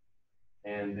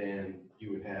 And then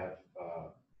you would have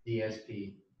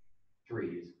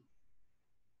DSP3s,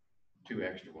 2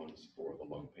 extra ones for the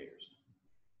lone pairs.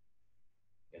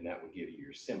 And that would give you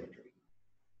your symmetry.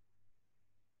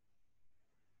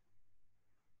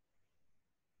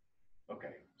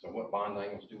 Okay, so what bond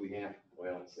angles do we have?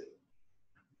 Well, let's see.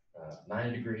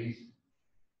 90 degrees,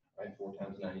 right? 4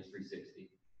 times 90 is 360.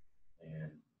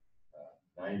 And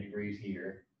 90 degrees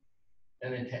here.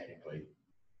 And then technically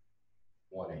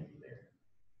 180 there.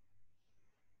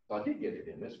 So I did get it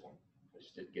in this one. I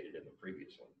just didn't get it in the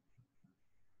previous one.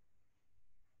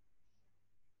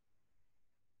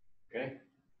 Okay.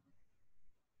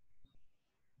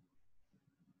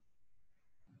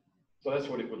 So that's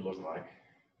what it would look like.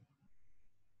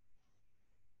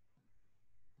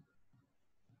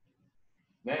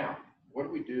 Now, what do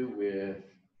we do with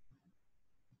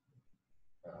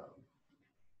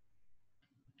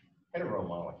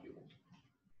heteromolecules?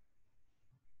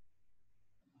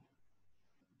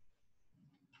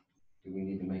 Do we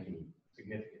need to make any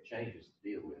significant changes to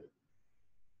deal with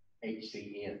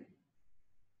HCN?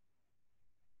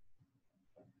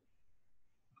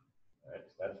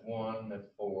 That's 1, that's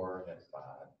 4, that's 5,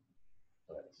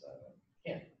 so that's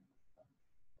 10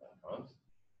 electrons.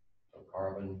 So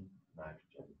carbon,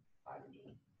 nitrogen,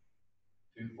 hydrogen,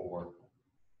 2, 4,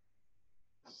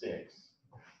 6.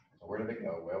 So where do they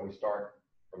go? Well, we start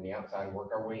from the outside and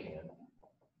work our way in.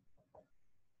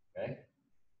 Okay?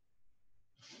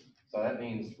 So that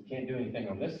means we can't do anything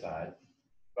on this side,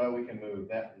 but we can move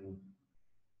that one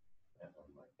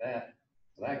like that.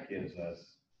 So that gives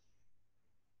us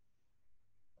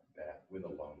that with a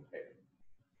lone pair.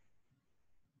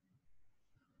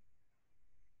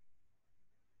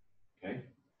 Okay?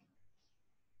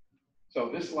 So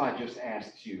this slide just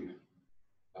asks you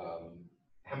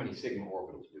how many sigma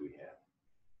orbitals do we have?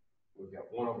 We've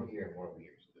got 1 over here and 1 over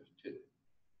here, so there's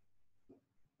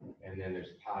 2. And then there's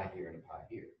a pi here and a pi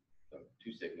here. So 2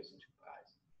 sigmas and 2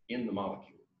 pi's in the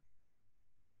molecule.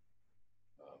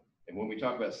 And when we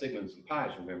talk about sigmas and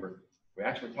pi's, remember, we're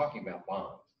actually talking about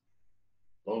bonds.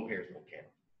 Lone pairs don't count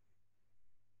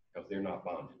because they're not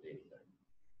bonded to anything.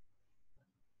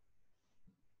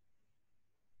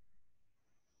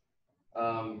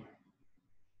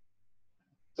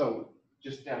 So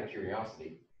just out of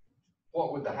curiosity,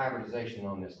 what would the hybridization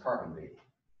on this carbon be?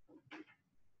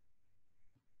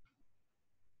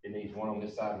 It needs 1 on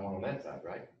this side and 1 on that side,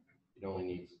 right? It only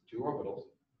needs 2 orbitals.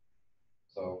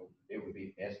 So it would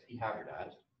be sp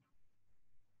hybridized.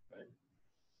 Right?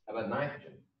 How about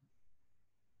nitrogen?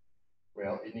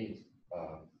 Well, it needs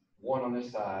 1 on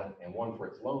this side and 1 for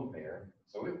its lone pair,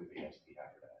 so it would be sp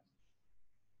hybridized.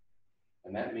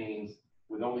 And that means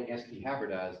with only sp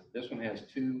hybridized, this one has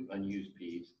 2 unused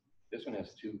p's, this one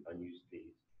has 2 unused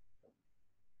p's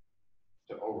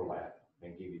to overlap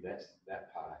and give you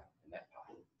that pi and that pi.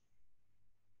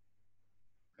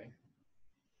 Okay.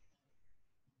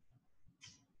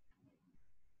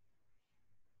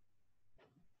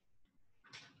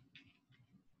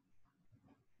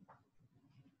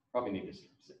 Probably need to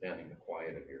sit down in the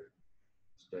quiet of your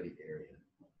study area,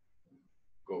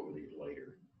 go over these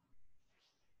later,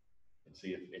 and see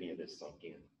if any of this sunk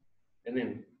in. And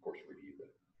then, of course, review the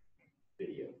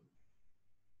video.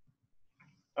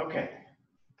 Okay.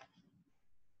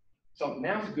 So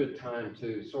now's a good time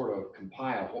to sort of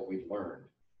compile what we've learned.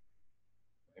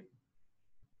 Okay.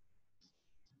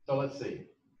 So let's see,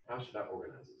 how should I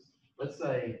organize this? Let's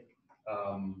say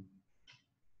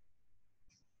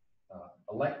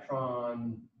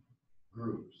electron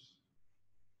groups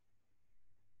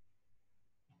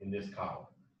in this column.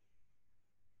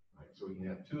 All right, so we can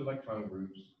have 2 electron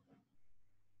groups.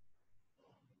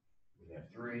 We have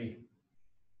 3,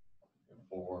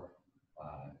 4, 5,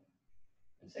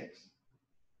 and 6.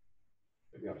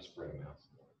 Maybe I ought to spread them out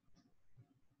some more.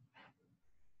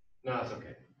 No, that's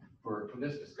okay. For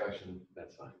this discussion,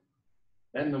 that's fine.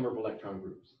 That number of electron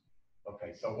groups.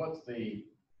 Okay, so what's the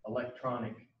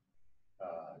electronic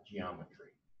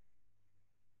geometry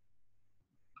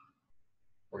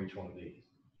for each one of these?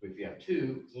 So if you have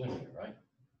two, it's linear, right?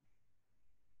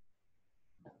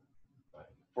 Right.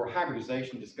 For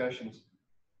hybridization discussions,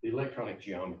 the electronic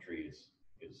geometry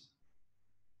is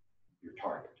your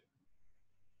target.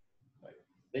 Right?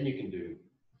 Then you can do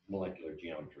molecular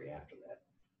geometry after that.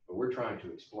 But we're trying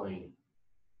to explain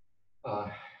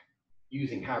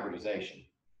using hybridization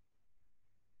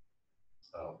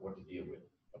what to deal with.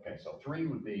 Okay, so 3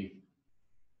 would be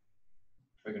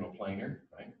trigonoplanar,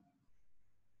 right?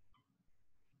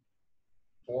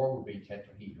 4 would be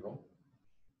tetrahedral.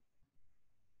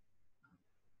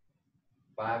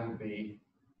 5 would be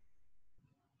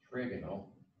trigonal,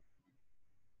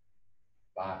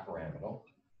 bipyramidal,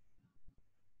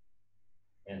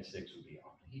 and 6 would be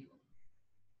octahedral.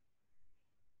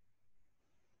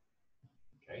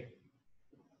 Okay,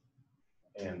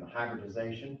 and the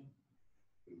hybridization,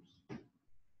 oops,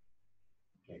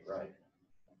 can't write.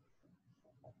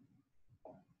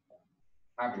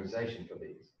 Hybridization for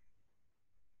these.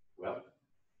 Well,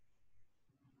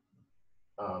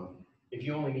 if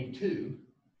you only need 2,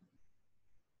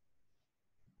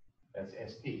 that's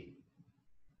SP.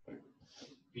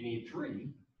 If you need 3,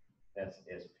 that's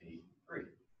SP3.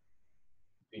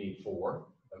 If you need 4,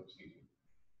 oh, excuse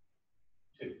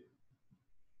me, 2.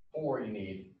 4, you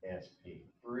need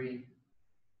SP3.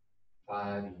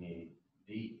 5, you need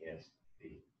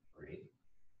DSP3.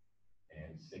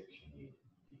 And 6, you need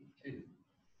D2.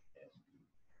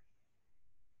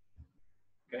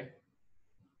 Okay.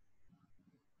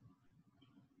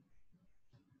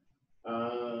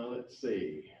 Let's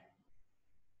see.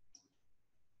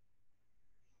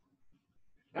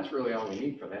 That's really all we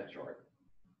need for that chart.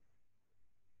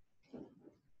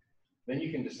 Then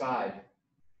you can decide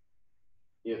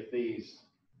if these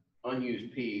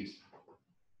unused P's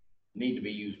need to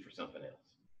be used for something else.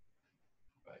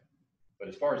 Right? But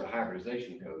as far as the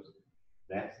hybridization goes,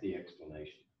 that's the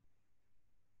explanation.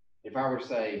 If I were to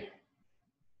say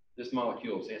this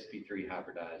molecule is sp3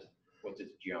 hybridized, what's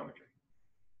its geometry?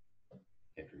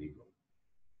 Tetrahedral.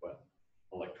 Well,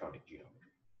 electronic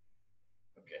geometry.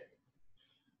 Okay.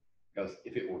 Because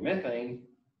if it were methane,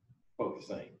 both the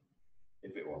same.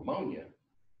 If it were ammonia,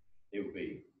 it would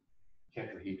be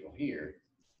tetrahedral here,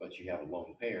 but you have a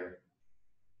lone pair,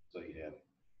 so you'd have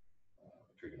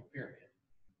a trigonal pyramid.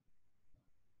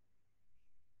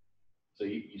 So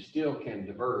you still can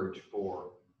diverge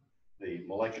for the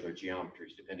molecular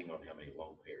geometries depending on how many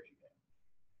lone pairs you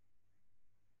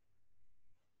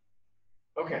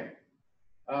have. Okay,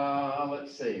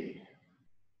 let's see.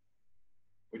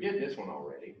 We did this one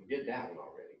already. We did that one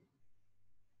already.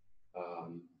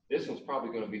 This one's probably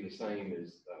going to be the same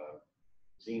as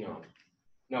xenon.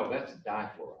 No, that's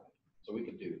difluoride. So we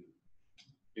could do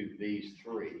these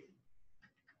 3.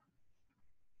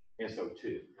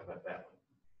 SO2. How about that one?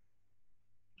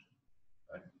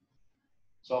 Right.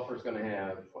 Sulfur is going to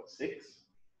have what, 6?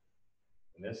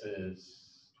 And this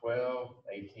is 12,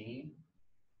 18.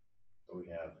 So we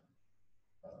have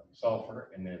sulfur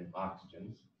and then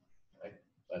oxygens. Right.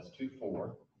 So that's 2,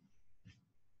 4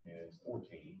 is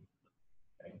 14.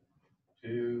 Okay.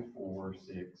 2, 4,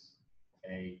 6,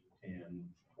 8, 10,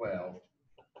 12,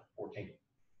 14.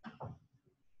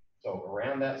 So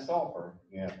around that sulfur,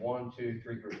 you have 1, 2,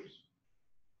 3 groups.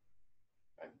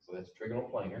 Okay. So that's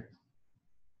trigonal planar.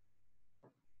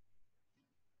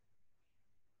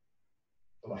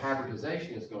 So the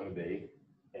hybridization is going to be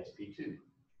sp2.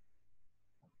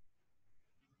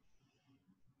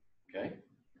 Okay?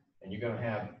 And you're going to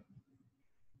have,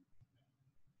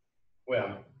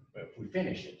 well, if we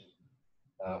finish it,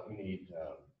 we need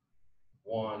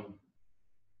 1,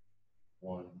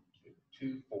 1, 2,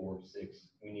 2, 4, 6.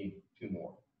 We need 2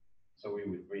 more. So we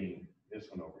would bring this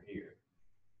one over here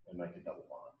and make a double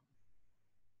bond.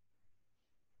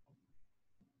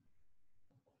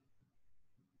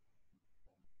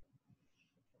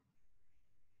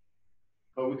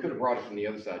 But we could have brought it from the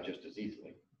other side just as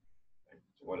easily. Right?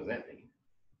 So what does that mean?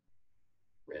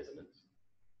 Resonance,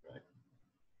 right?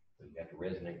 So you have to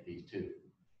resonate these 2.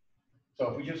 So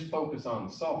if we just focus on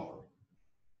the sulfur,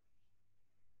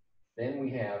 then we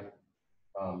have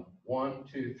 1,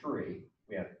 2, 3.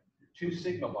 We have 2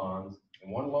 sigma bonds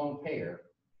and 1 lone pair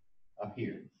up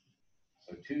here.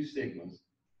 So 2 sigmas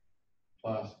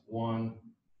plus 1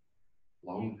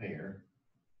 lone pair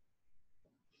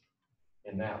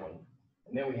in that one.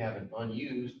 And then we have an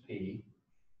unused P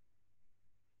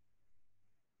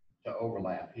to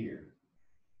overlap here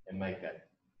and make that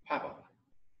pi bond.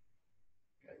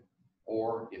 Okay.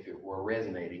 Or if it were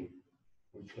resonating,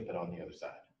 we flip it on the other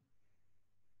side.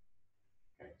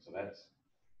 Okay, so that's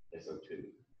SO2.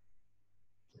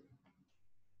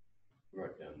 We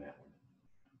already done that one.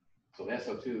 So the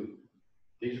SO2,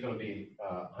 these are going to be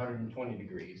 120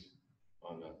 degrees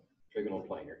on the trigonal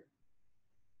planar.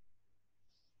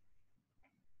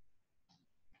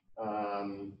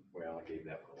 Well, I gave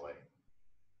that one away.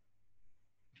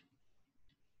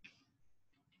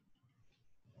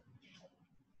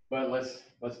 But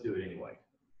let's do it anyway.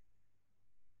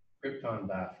 Krypton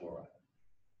difluoride.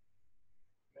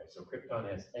 Okay, so krypton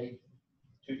has 8,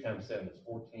 2 times 7 is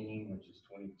 14, which is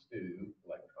 22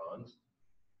 electrons.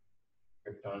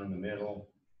 Krypton in the middle,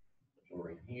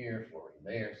 fluorine here, fluorine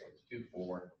there, so it's 2,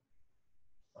 4.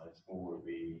 Minus 4 would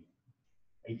be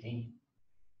 18.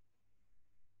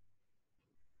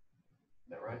 Is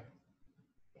that right?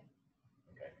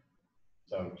 Okay.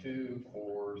 So 2,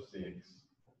 4, 6,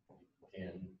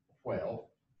 10, 12.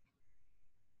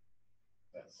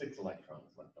 That's 6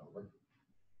 electrons left over.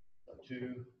 So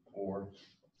 2, 4,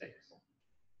 6.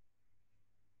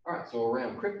 All right, so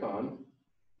around krypton,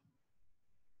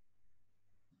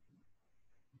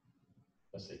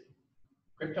 let's see.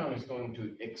 Krypton is going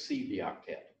to exceed the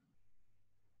octet.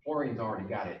 Fluorine's already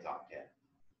got its octet.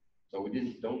 So we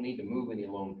don't need to move any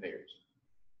lone pairs.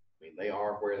 I mean, they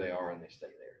are where they are and they stay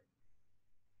there.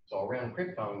 So around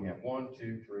krypton, we have 1,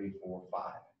 2, 3, 4, 5.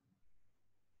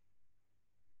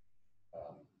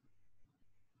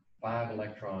 5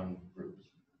 electron groups,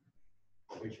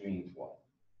 which means what?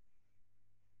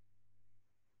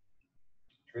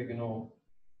 Trigonal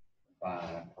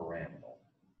bipyramidal.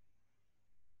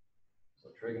 So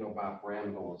trigonal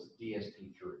bipyramidal is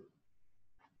DSP3.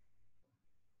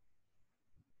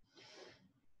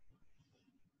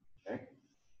 Okay?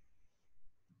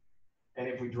 And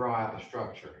if we draw out the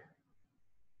structure,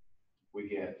 we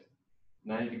get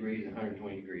 90 degrees,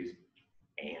 120 degrees,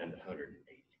 and 180 degrees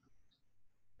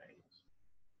angles.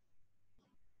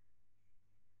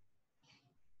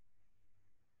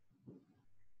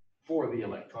 For the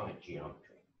electronic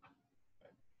geometry.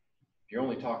 If you're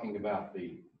only talking about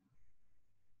the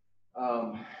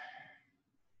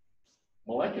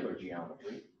molecular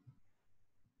geometry,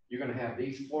 you're going to have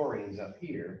these fluorines up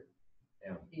here,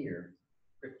 down here,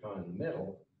 krypton in the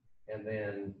middle, and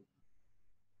then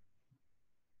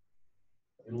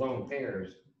the lone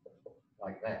pairs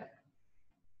like that.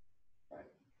 Right?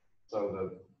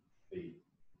 So the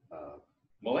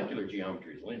molecular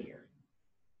geometry is linear,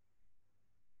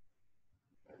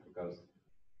 right? Because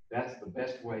that's the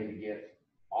best way to get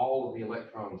all of the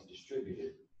electrons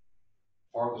distributed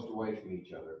farthest away from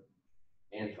each other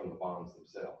and from the bonds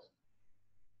themselves.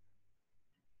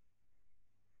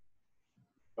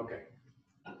 Okay,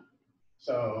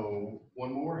 so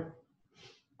one more,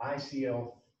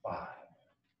 ICL5.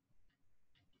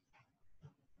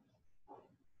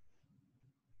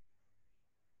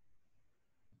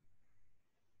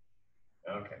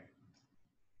 Okay,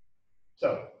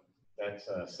 so that's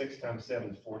 6 times 7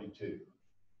 is 42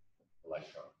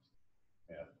 electrons.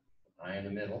 We have I in the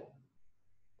middle.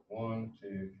 1,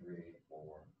 2, 3,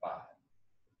 4, 5.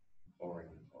 Fluorine,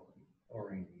 fluorine,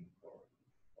 fluorine, fluorine,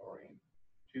 fluorine.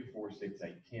 2, 4, 6,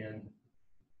 8, 10,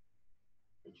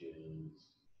 which is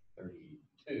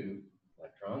 32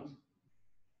 electrons.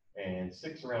 And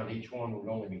 6 around each one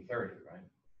would only be 30, right?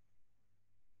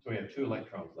 So we have 2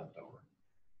 electrons left over.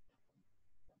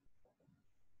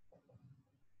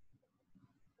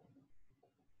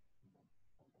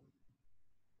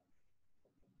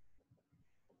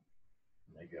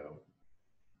 And they go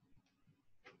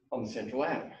on the central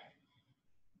atom.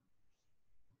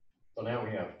 So now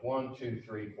we have 1, 2,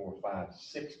 3, 4, 5,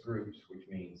 6 groups, which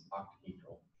means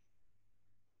octahedral.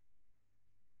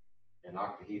 And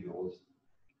octahedral is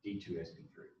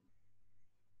D2sp3.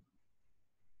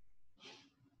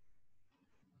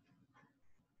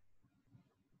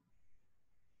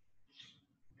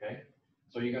 Okay,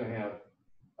 so you're going to have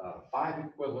 5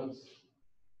 equivalents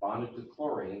bonded to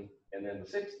chlorine, and then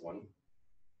the 6th one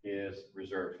is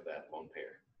reserved for that lone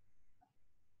pair.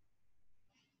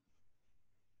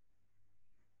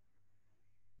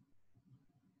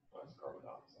 Oh, that's carbon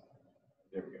dioxide.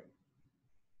 There we go.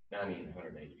 90 and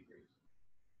 180 degrees.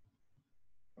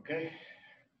 Okay.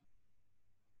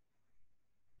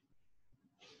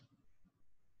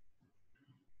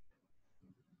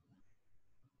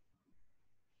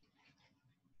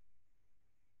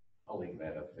 I'll leave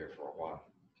that up there for a while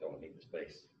until I need the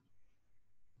space.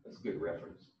 That's a good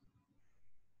reference.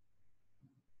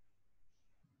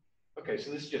 Okay,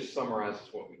 so this just summarizes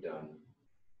what we've done.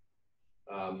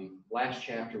 Last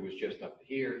chapter was just up to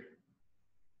here.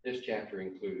 This chapter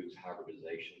includes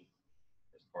hybridization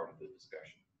as part of the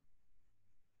discussion.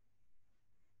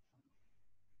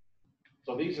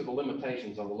 So these are the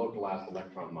limitations of the localized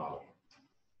electron model.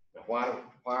 Now, why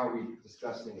are we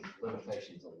discussing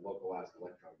limitations of the localized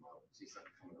electron model? See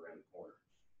something coming around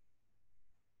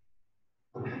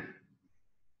the corner.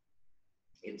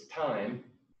 It's time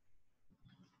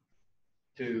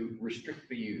to restrict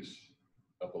the use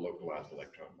of the localized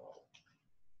electron model.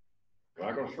 We're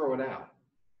not going to throw it out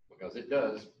because it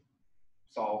does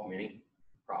solve many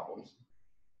problems.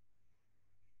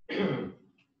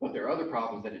 But there are other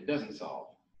problems that it doesn't solve.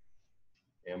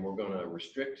 And we're going to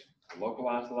restrict the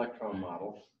localized electron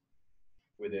model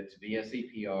with its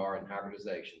VSEPR and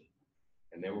hybridization.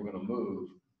 And then we're going to move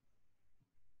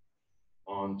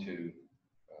on to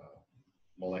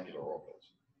molecular orbitals.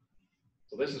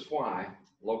 So this is why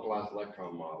localized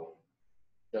electron model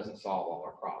doesn't solve all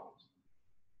our problems.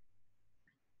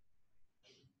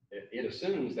 It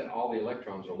assumes that all the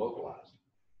electrons are localized.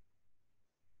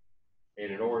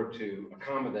 And in order to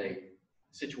accommodate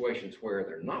situations where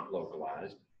they're not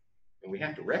localized, and we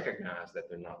have to recognize that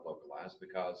they're not localized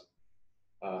because,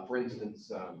 for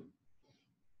instance,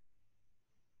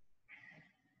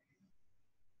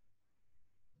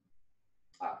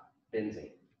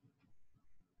 benzene.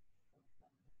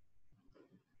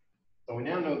 So we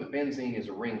now know that benzene is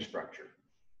a ring structure.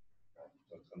 Right?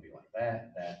 So it's going to be like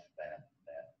that.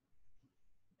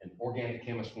 And organic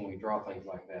chemists, when we draw things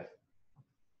like that,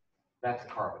 that's a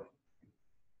carbon.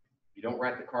 You don't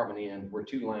write the carbon in where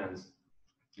two lines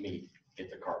meet,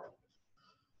 it's a carbon.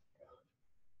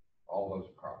 All those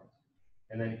are carbons.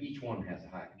 And then each one has a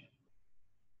hydrogen.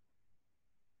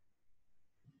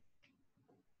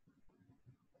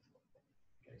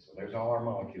 Okay, so there's all our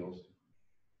molecules,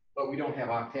 but we don't have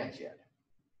octets yet.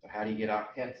 So how do you get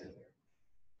octets in there?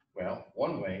 Well,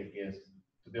 one way is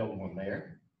to build one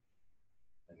there,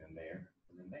 and then there,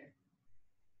 and then there.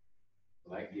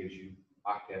 So that gives you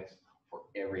octets for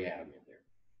every atom in there,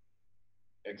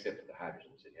 except for the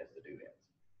hydrogens, it has to do that.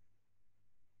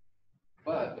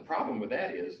 But the problem with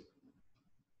that is,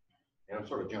 and I'm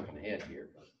sort of jumping ahead here,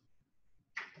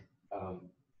 but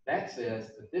that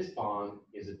says that this bond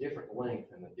is a different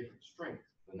length and a different strength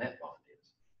than that bond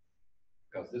is.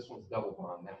 Because this one's double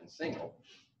bond, that one's single.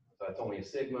 So it's only a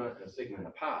sigma and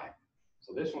a pi.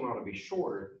 So this one ought to be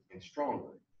shorter and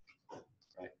stronger,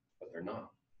 right? But they're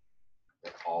not.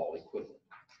 They're all equivalent.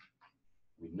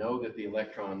 We know that the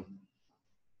electron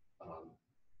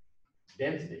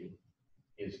density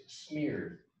is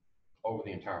smeared over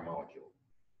the entire molecule.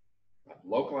 A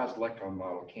localized electron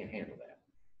model can't handle that.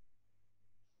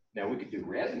 Now we could do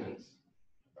resonance,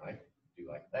 right? Do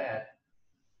like that,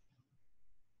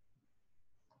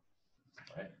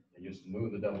 right? And just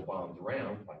move the double bonds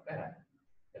around like that,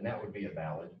 and that would be a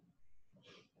valid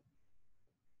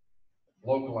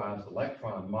localized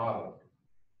electron model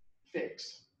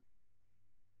fix.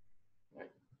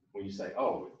 Right? When you say,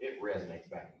 oh, it resonates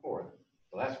back and forth.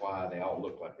 So that's why they all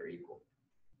look like they're equal.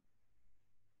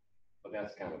 But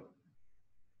that's kind of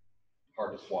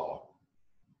hard to swallow.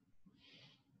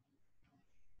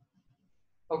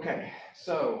 Okay,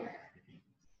 so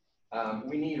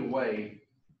we need a way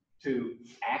to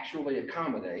actually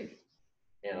accommodate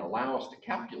and allow us to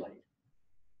calculate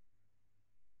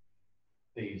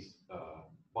these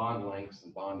bond lengths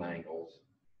and bond angles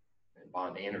and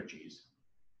bond energies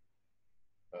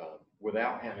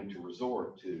without having to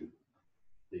resort to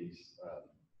these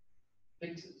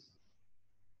fixes.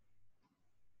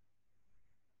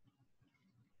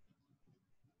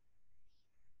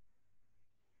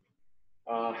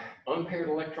 Unpaired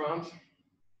electrons,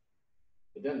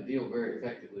 it doesn't deal very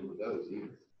effectively with those either.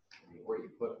 I mean, where do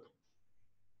you put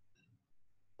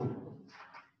them?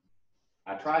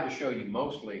 I tried to show you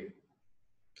mostly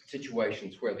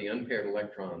situations where the unpaired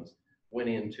electrons went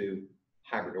into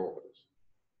hybrid orbitals.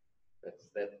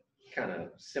 That kind of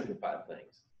simplified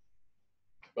things.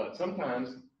 But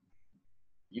sometimes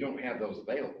you don't have those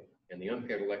available, and the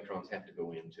unpaired electrons have to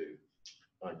go into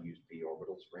unused p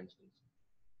orbitals, for instance.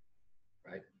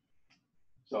 Right?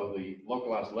 So the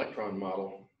localized electron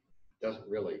model doesn't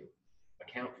really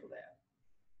account for that.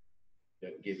 It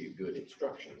doesn't give you good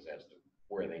instructions as to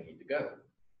where they need to go.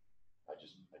 I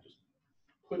just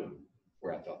put them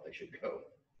where I thought they should go.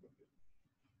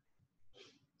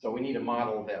 So we need a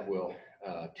model that will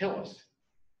tell us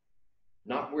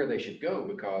not where they should go,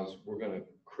 because we're going to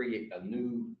create a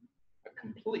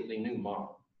completely new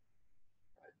model.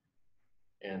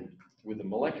 Right? And with the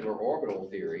molecular orbital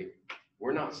theory,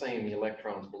 we're not saying the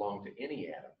electrons belong to any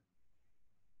atom.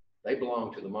 They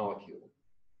belong to the molecule.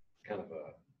 Kind of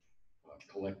a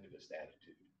collectivist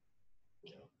attitude.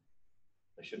 You know,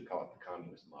 they should call it the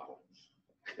communist model.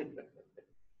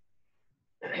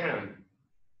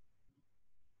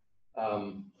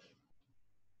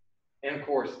 And of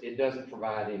course, it doesn't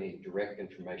provide any direct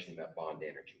information about bond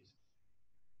energies,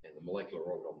 and the molecular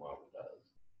orbital model does.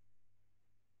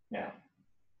 Now,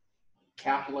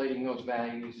 calculating those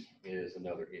values is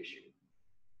another issue.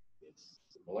 It's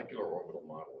the molecular orbital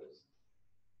model is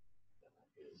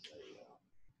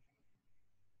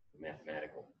a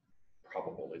mathematical,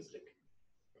 probabilistic.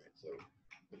 Right? So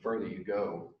the further you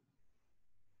go,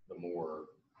 the more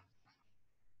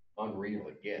unreal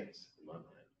it gets in my mind.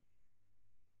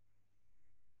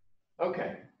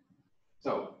 Okay,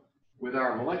 so with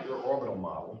our molecular orbital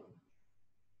model,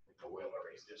 I will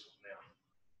erase this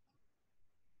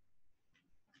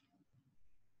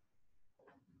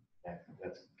one now.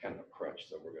 That's kind of a crutch,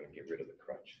 so we're going to get rid of the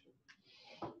crutch.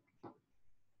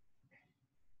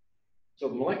 So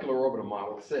the molecular orbital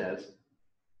model says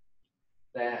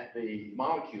that the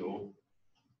molecule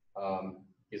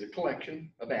is a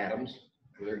collection of atoms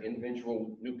with their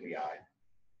individual nuclei,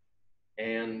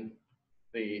 and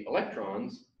the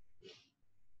electrons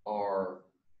are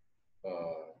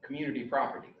community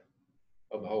property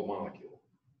of the whole molecule.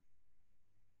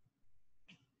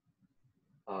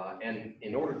 And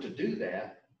in order to do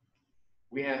that,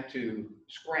 we have to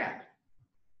scrap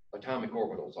atomic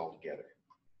orbitals altogether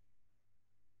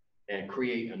and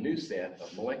create a new set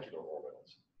of molecular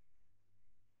orbitals.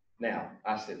 Now,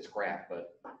 I said scrap,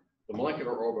 but the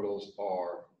molecular orbitals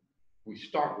are, we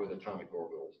start with atomic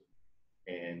orbitals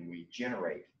and we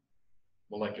generate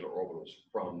molecular orbitals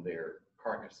from their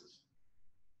carcasses.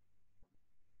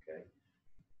 Okay,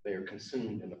 they are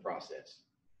consumed in the process.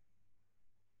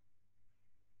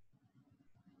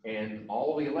 And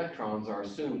all the electrons are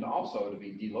assumed also to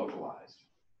be delocalized.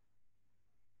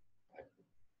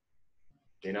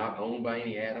 They're not owned by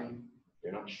any atom.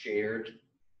 They're not shared.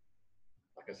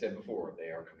 Like I said before, they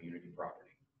are community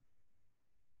property.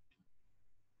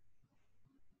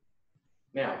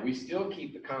 Now, we still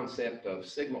keep the concept of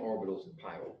sigma orbitals and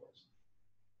pi orbitals.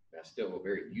 That's still a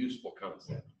very useful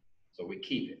concept. So we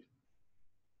keep it.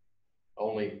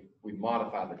 Only we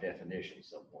modify the definition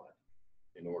somewhat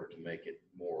in order to make it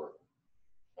more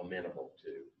amenable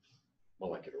to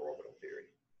molecular orbital theory.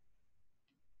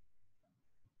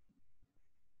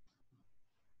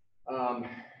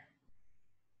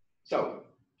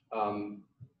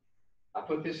 I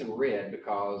put this in red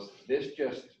because this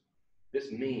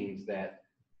means that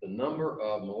the number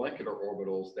of molecular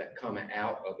orbitals that come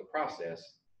out of the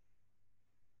process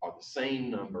are the same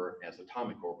number as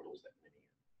atomic orbitals that went in.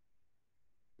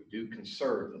 We do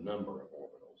conserve the number of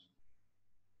orbitals.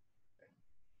 Okay.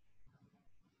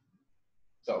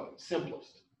 So,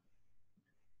 simplest,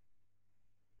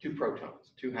 2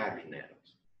 protons, 2 hydrogen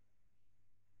atoms.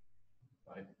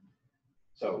 Right?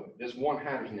 So this one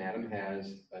hydrogen atom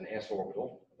has an s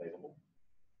orbital available.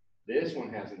 This one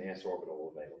has an s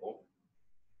orbital available.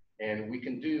 And we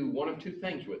can do one of 2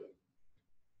 things with them.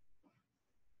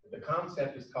 The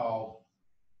concept is called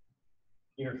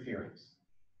interference.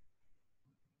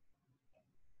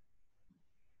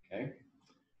 Okay.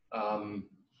 I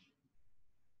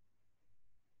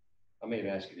may have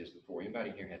asked you this before.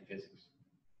 Anybody here had physics?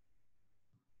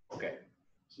 Okay.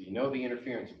 So you know the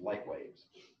interference of light waves.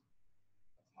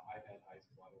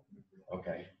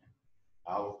 Okay.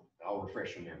 I'll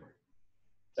refresh your memory.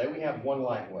 Say we have one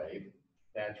light wave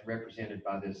that's represented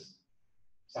by this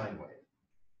sine wave,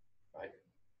 right?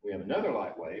 We have another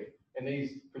light wave, and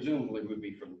these presumably would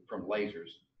be from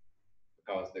lasers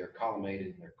because they're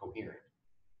collimated and they're coherent.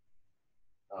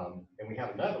 And we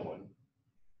have another one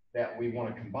that we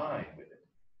want to combine with it,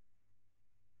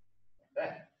 like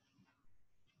that.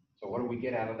 So what do we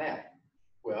get out of that?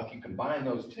 Well, if you combine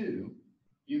those 2,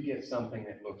 you get something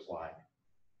that looks like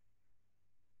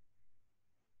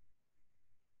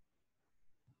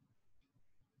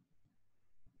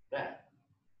that.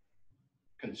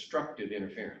 Constructive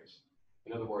interference.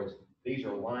 In other words, these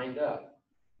are lined up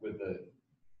with the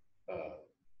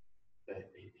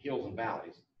hills and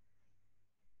valleys,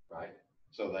 right?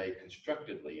 So they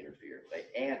constructively interfere. They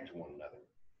add to one another,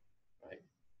 right?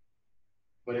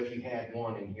 But if you had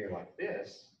one in here like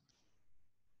this,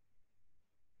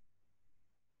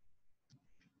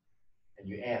 and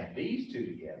you add these 2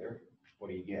 together, what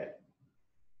do you get?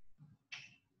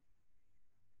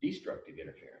 Destructive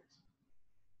interference,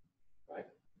 right?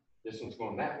 This one's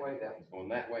going that way, that one's going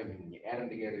that way, and when you add them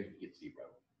together, you get 0.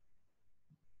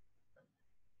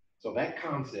 So that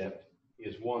concept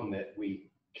is one that we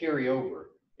carry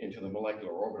over into the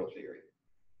molecular orbital theory.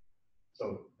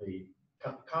 So the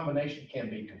combination can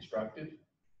be constructive,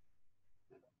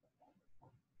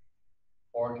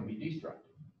 or it can be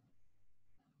destructive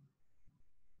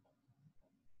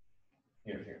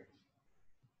interference.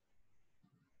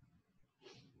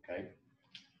 Okay.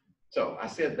 So I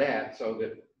said that so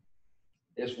that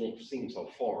this won't seem so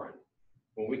foreign.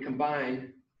 When we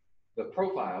combine the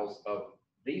profiles of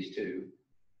these two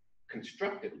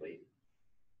constructively,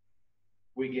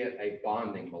 we get a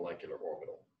bonding molecular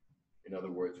orbital. In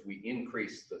other words, we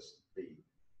increase the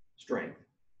strength,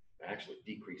 actually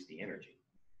decrease the energy,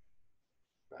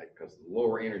 right? Because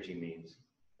lower energy means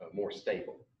more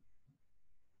stable.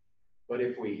 But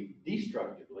if we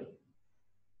destructively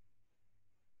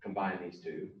combine these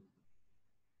two,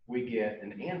 we get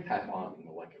an anti-bonding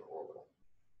molecular orbital.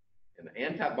 And the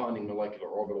anti-bonding molecular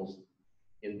orbitals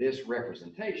in this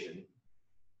representation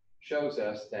shows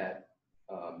us that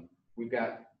we've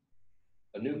got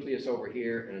a nucleus over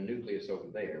here and a nucleus over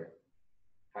there,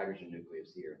 hydrogen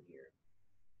nucleus here and here,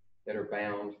 that are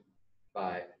bound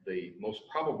by the most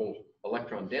probable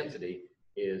electron density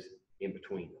is in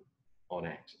between them on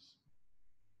axis.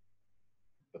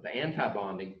 But the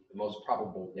anti-bonding, the most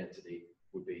probable density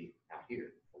would be out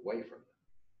here, away from them.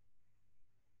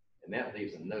 And that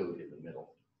leaves a node in the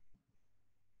middle.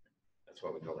 That's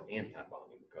why we call it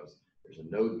anti-bonding, because there's a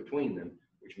node between them,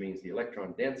 which means the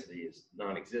electron density is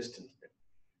non-existent.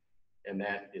 And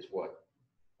that is what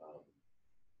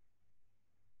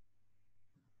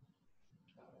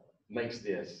makes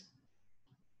this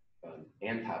an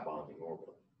anti-bonding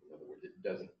orbital. In other words, it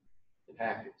doesn't, in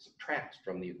fact, it subtracts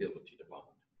from the ability to bond.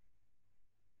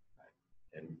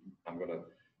 Right? And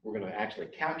we're gonna actually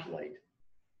calculate,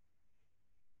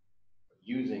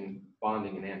 using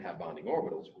bonding and anti-bonding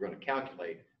orbitals, we're gonna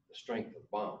calculate the strength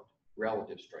of bond,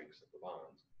 relative strengths of the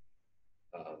bonds.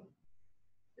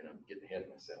 And I'm getting ahead of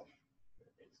myself.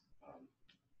 It's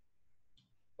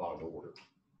bond order.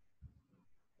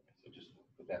 So just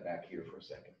put that back here for a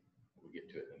second. We'll get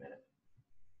to it in a minute.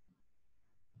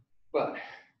 But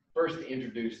first, to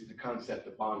introduce the concept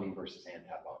of bonding versus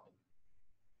anti-bonding.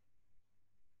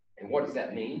 And what does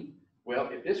that mean? Well,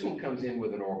 if this one comes in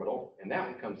with an orbital and that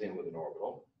one comes in with an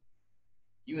orbital,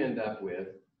 you end up with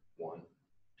 1,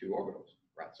 2 orbitals,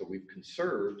 right? So we've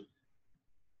conserved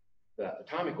the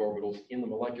atomic orbitals in the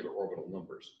molecular orbital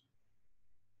numbers.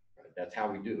 Right? That's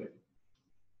how we do it,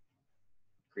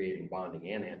 creating bonding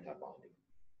and anti-bonding.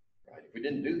 Right? If we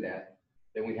didn't do that,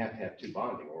 then we'd have to have 2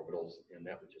 bonding orbitals, and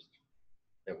that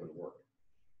wouldn't work.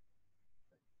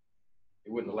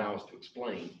 It wouldn't allow us to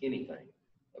explain anything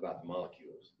about the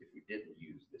molecules if we didn't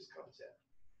use this concept,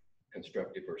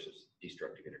 constructive versus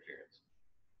destructive interference.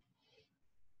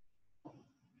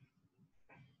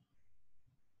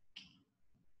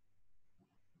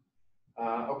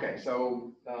 Okay,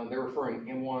 so they're referring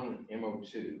M1,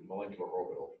 MO2, molecular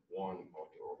orbital 1,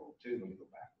 molecular orbital 2. Let me go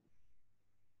back.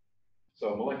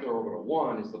 So molecular orbital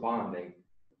 1 is the bonding,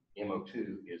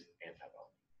 MO2 is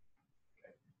anti-bonding.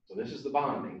 Okay, so this is the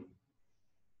bonding,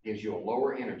 gives you a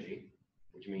lower energy,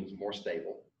 which means more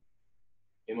stable.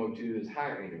 MO2 is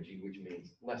higher energy, which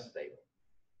means less stable.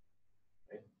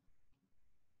 Okay.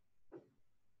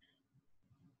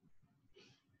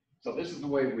 So this is the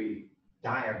way we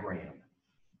diagram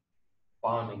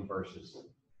bonding versus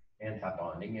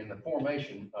anti-bonding in the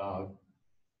formation of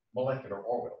molecular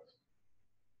orbitals.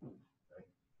 Okay.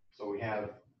 So we have,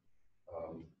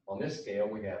 on this scale,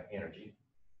 we have energy.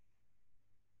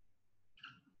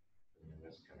 And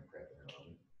that's kind of crapping out on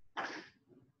me.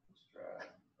 Let's try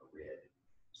a red.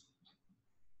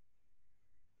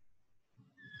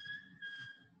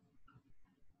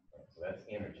 Right, so that's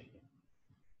energy.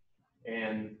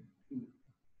 And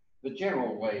the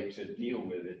general way to deal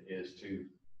with it is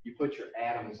you put your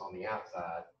atoms on the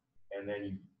outside, and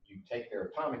then you take their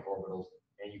atomic orbitals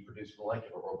and you produce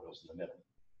molecular orbitals in the middle.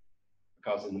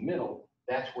 Because in the middle,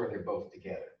 that's where they're both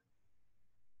together.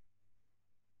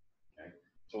 Okay.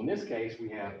 So in this case, we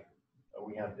have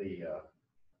the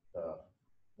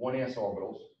 1s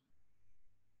orbital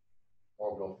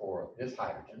for this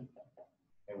hydrogen,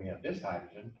 and we have this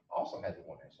hydrogen also has a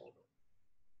 1s orbital.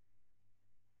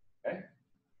 Okay.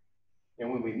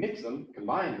 And when we mix them,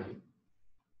 combine them,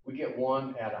 we get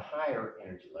one at a higher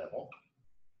energy level,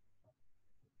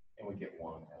 and we get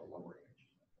one at a lower energy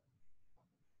level.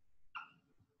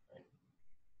 Right?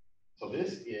 So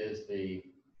this is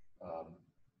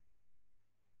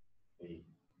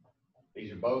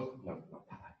these are both, no, not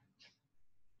pi,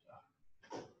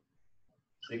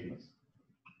 sigmas.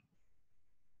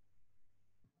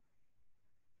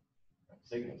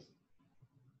 Sigmas.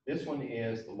 This one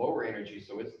is the lower energy,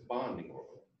 so it's the bonding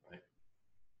orbital, right?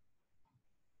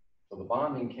 So the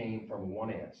bonding came from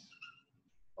 1s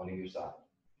on either side.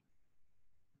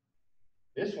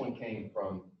 This one came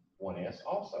from 1s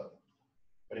also,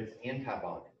 but it's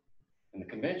anti-bonding. And the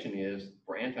convention is,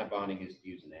 for anti-bonding, is to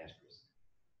use an asterisk.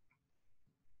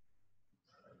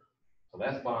 So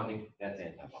that's bonding, that's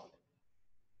anti-bonding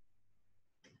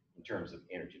in terms of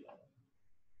energy level.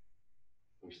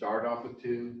 We started off with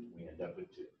 2, we end up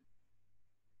with 2.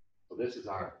 So this is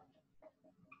our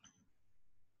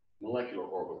molecular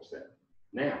orbital set.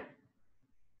 Now,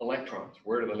 electrons,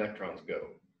 where do the electrons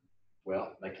go?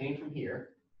 Well, they came from here,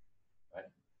 right?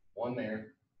 One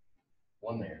there,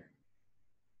 one there.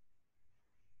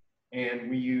 And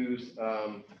we use,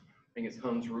 I think it's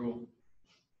Hund's rule.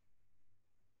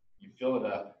 You fill it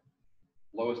up,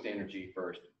 lowest energy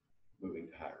first, moving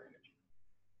to higher energy.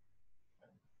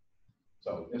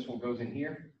 So this one goes in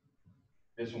here,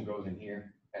 this one goes in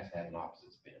here, has to have an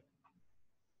opposite spin.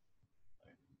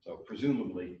 So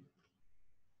presumably,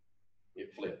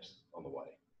 it flips on the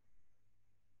way.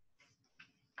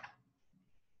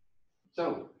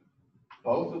 So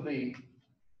both of the,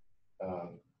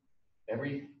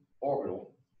 every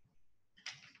orbital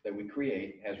that we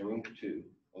create has room for 2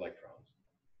 electrons.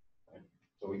 Right?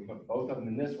 So we put both of them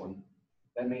in this one.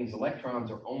 That means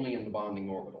electrons are only in the bonding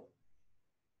orbital.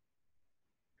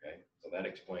 Okay, so that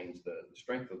explains the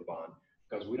strength of the bond,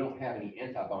 because we don't have any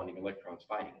anti-bonding electrons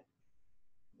fighting it.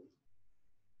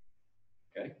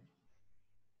 Okay?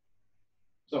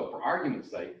 So for argument's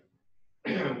sake,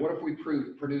 what if we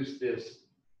produce this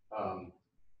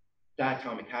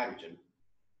diatomic hydrogen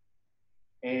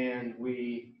and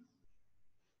we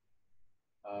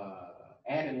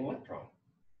add an electron,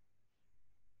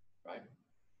 right?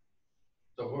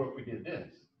 So what if we did this?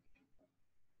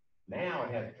 Now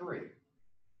it has 3.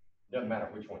 Doesn't matter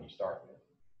which one you start with.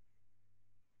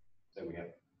 So we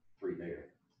have 3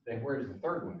 there. Then where does the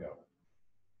third one go?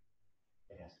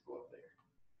 It has to go up there.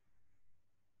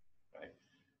 Right?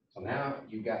 So now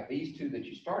you've got these 2 that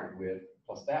you started with,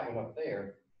 plus that one up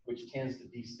there, which tends to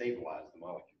destabilize the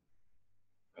molecule,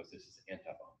 because this is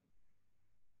anti-bond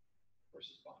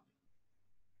versus bond.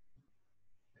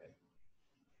 Okay.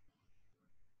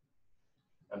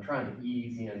 I'm trying to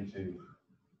ease into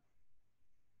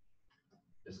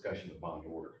discussion of bond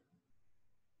order.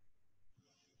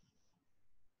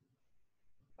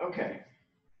 Okay.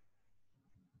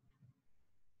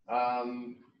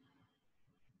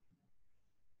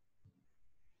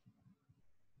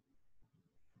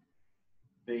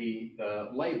 The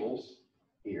labels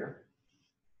here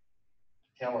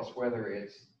tell us whether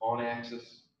it's on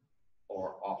axis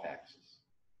or off axis.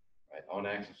 Right? On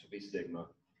axis would be sigma,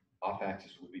 off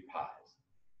axis would be pi's.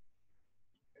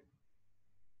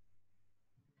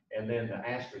 And then the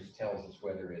asterisk tells us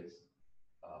whether it's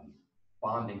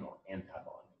bonding or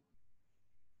anti-bonding.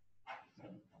 All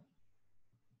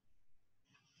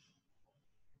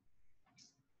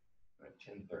right,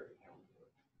 10:30.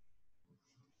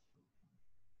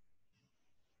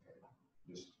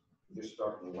 Just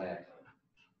starting the lab time.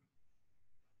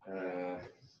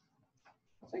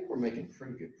 I think we're making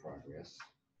pretty good progress.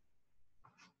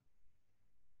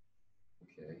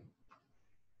 Okay.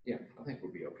 Yeah, I think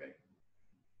we'll be okay.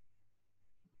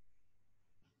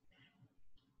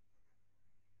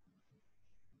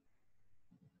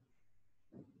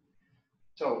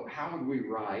 So how would we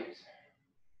write?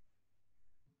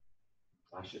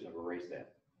 I shouldn't have erased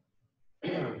that.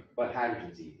 But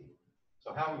hydrogen's easy.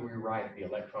 So how would we write the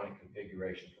electronic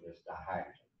configuration for this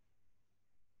dihydrogen?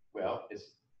 Well,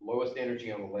 it's lowest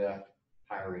energy on the left,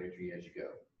 higher energy as you go.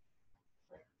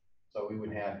 Right? So we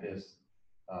would have this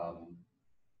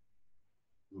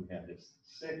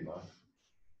sigma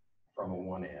from a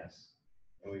 1s,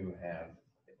 and we would have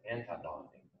the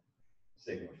anti-bonding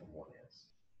sigma from 1s.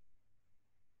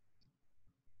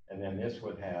 And then this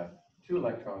would have 2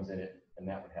 electrons in it, and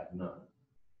that would have none.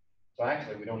 So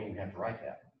actually, we don't even have to write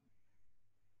that.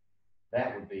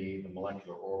 That would be the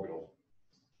molecular orbital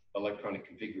electronic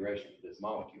configuration for this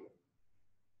molecule.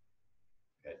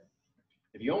 Okay.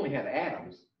 If you only have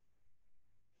atoms,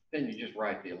 then you just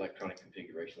write the electronic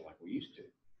configuration like we used to,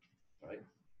 right?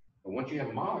 But once you have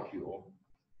a molecule,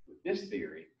 with this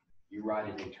theory, you write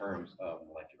it in terms of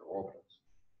molecular orbitals.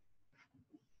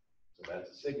 So that's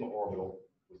a sigma orbital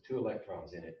with 2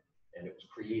 electrons in it, and it was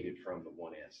created from the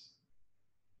 1s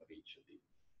of each of these.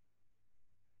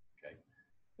 Okay.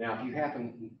 Now, if you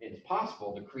happen, it's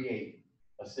possible to create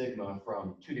a sigma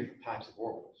from 2 different types of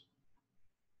orbitals,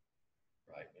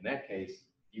 right? In that case,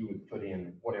 you would put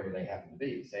in whatever they happen to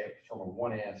be, say it's from a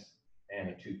 1s and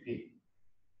a 2p.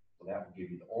 So that would give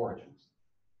you the origins,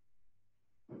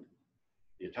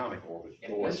 the atomic orbitals.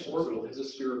 An s orbital has a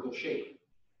spherical shape.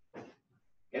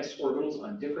 S orbitals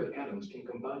on different atoms can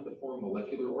combine to form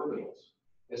molecular orbitals.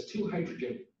 As 2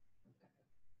 hydrogen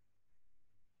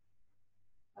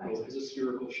orbital has a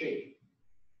spherical shape.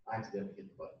 I accidentally hit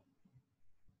the button.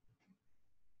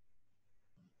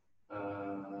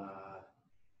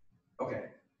 Okay.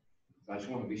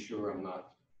 just want to be sure I'm not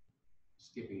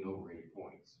skipping over any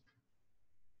points.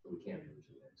 So we can move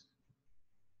to the next.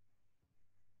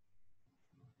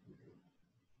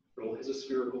 Orbital has a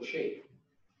spherical shape.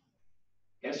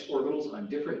 S orbitals on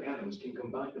different atoms can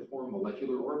combine to form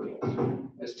molecular orbitals.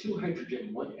 As two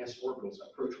hydrogen 1s orbitals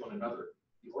approach one another,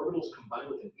 the orbitals combine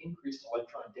with an increased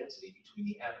electron density between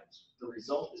the atoms. The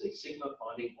result is a sigma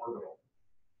bonding orbital.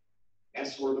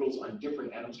 S orbitals on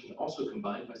different atoms can also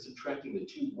combine by subtracting the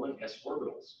two 1s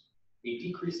orbitals. A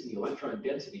decrease in the electron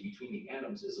density between the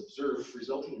atoms is observed,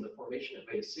 resulting in the formation of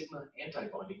a sigma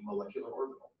antibonding molecular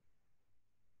orbital.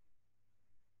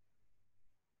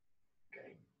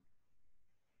 Okay.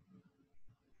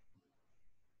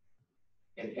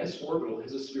 An s orbital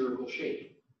has a spherical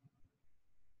shape.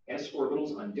 S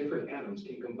orbitals on different atoms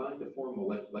can combine to form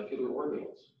molecular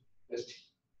orbitals. He's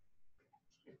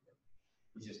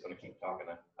just going to keep talking.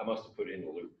 I must have put it in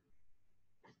the loop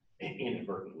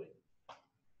inadvertently.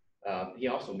 He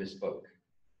also misspoke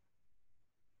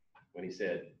when he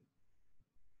said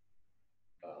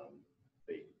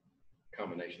the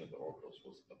combination of the orbitals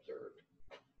was observed.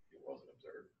 It wasn't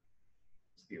observed.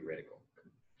 It's theoretical,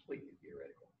 completely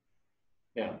theoretical.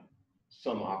 Now,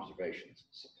 some observations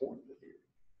support the theory,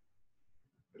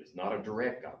 but it's not a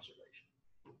direct observation.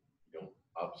 You don't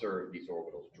observe these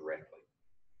orbitals directly.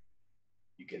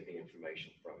 You get the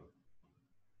information from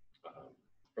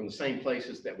the same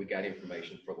places that we got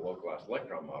information for the localized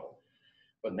electron model.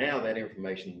 But now that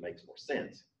information makes more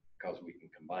sense because we can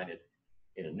combine it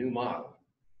in a new model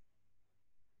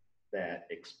that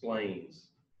explains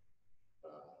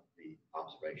the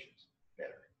observations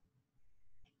better.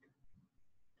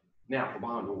 Now for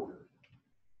bond order.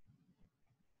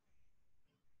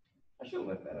 I should have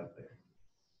left that up there.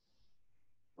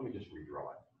 Let me just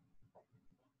redraw it.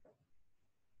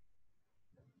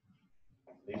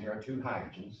 These are our two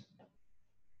hydrogens,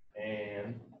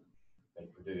 and they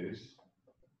produce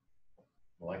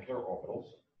molecular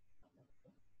orbitals.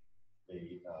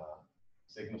 The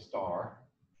sigma star,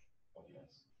 oh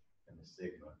yes, and the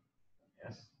sigma,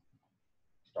 yes.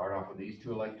 Start off with these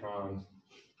two electrons,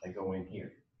 they go in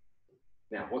here.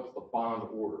 Now, what's the bond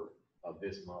order of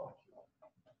this molecule?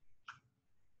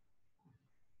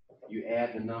 You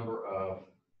add the number of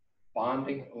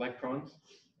bonding electrons,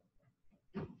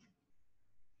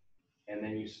 and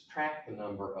then you subtract the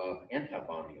number of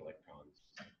anti-bonding electrons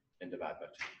and divide by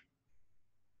 2.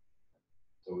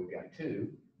 So we've got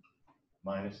 2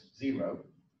 minus 0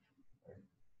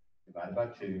 divided by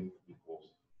 2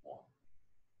 equals 1.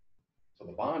 So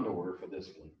the bond order for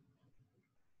this one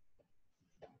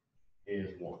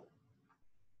is 1.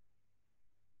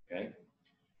 Okay?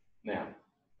 Now,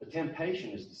 the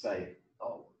temptation is to say,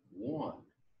 oh, 1,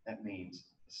 that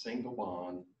means a single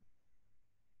bond.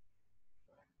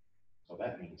 So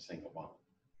that means single bond.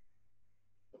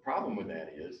 The problem with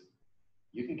that is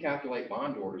you can calculate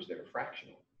bond orders that are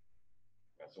fractional.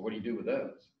 So what do you do with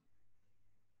those?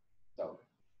 So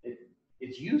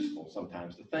it's useful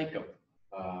sometimes to think of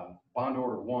bond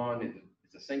order 1 is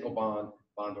a single bond,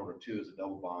 bond order 2 is a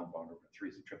double bond, bond order 3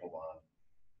 is a triple bond.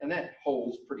 And that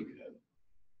holds pretty good.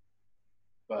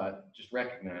 But just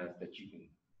recognize that you can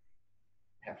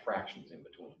have fractions in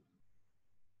between.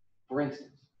 For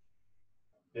instance,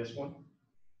 this one.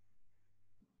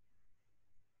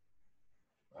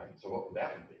 Right, so what would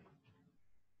that one be?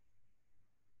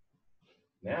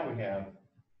 Now we have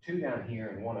 2 down here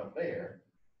and 1 up there,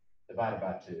 divided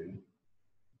by 2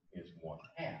 is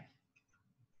 1/2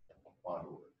 bond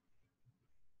order.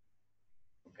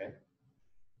 Okay?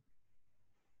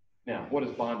 Now, what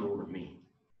does bond order mean?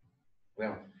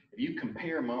 Well, if you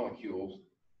compare molecules,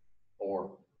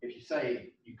 or if you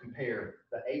say you compare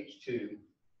the H2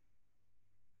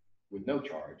 with no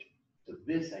charge to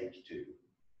this H2,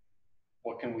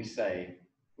 what can we say?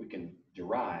 We can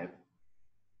derive,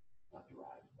 not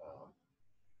derive,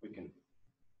 we can,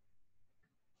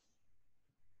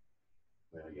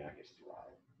 well, yeah, I guess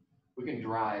derive. We can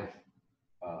derive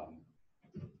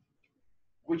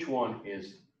which one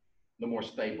is the more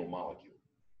stable molecule.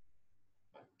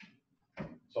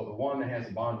 So the one that has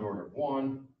a bond order of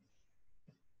 1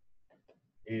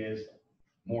 is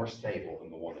more stable than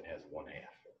the one that has 1/2.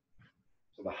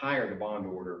 So the higher the bond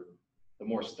order, the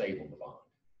more stable the bond,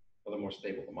 or the more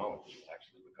stable the molecule,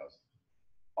 actually, because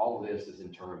all of this is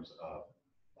in terms of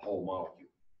the whole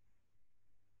molecule.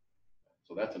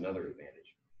 So that's another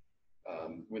advantage.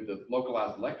 With the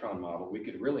localized electron model, we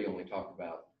could really only talk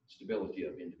about stability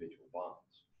of individual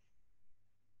bonds.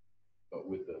 But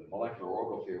with the molecular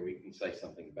orbital theory, we can say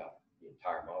something about the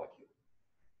entire molecule.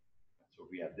 So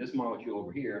if we have this molecule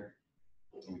over here,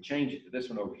 and we change it to this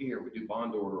one over here, we do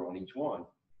bond order on each one,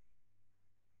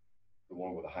 the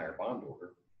one with a higher bond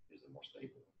order is the more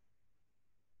stable.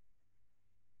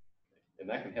 And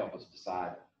that can help us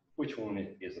decide which one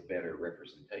is a better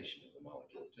representation of the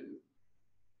molecule too.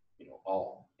 You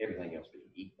know, everything else being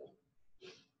equal.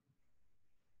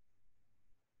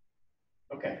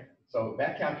 Okay, so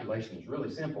that calculation is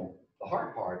really simple. The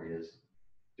hard part is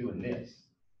doing this,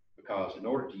 because in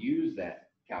order to use that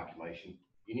calculation,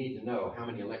 you need to know how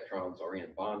many electrons are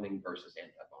in bonding versus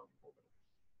anti-bonding orbital.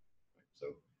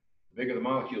 So the bigger the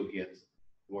molecule gets,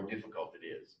 the more difficult it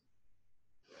is.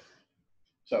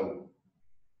 So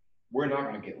we're not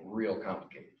going to get real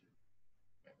complicated,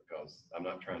 because I'm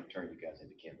not trying to turn you guys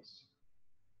into chemists.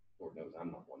 Lord knows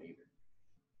I'm not one either.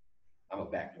 I'm a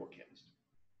backdoor chemist.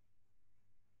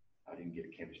 I didn't get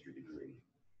a chemistry degree.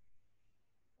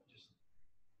 I just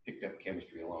picked up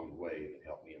chemistry along the way that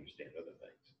helped me understand other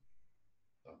things.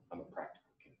 So I'm a practical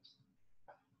chemist.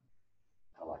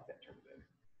 I like that term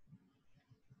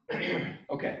better.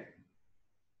 Okay.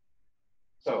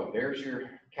 So there's your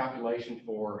calculation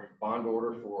for bond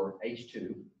order for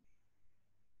H2.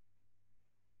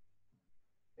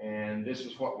 And this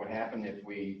is what would happen if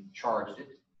we charged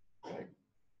it. Right?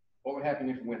 What would happen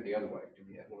if we went the other way? Do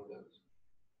we have one of those?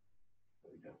 No,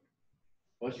 we don't.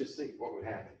 Let's just see what would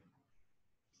happen.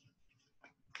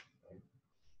 Okay.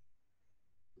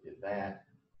 We did that.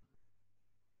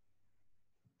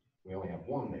 We only have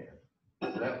one there.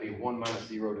 So that would be 1 minus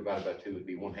 0 divided by 2 would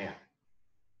be 1/2.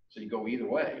 So you go either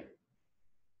way.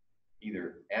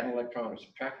 Either add an electron or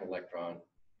subtract an electron,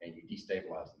 and you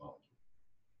destabilize the molecule.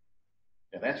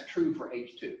 Now that's true for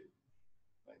H2.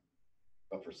 Right?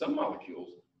 But for some molecules,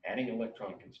 adding an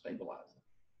electron can stabilize them.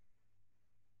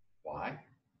 Why?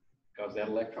 Because that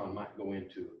electron might go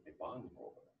into a bonding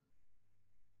orbital.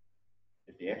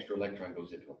 If the extra electron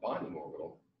goes into a bonding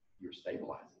orbital, you're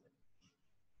stabilizing it.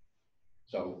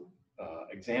 So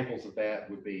examples of that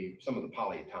would be some of the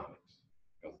polyatomics,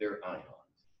 because they're ions.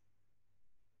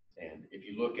 And if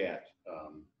you look at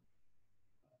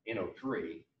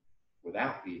NO3,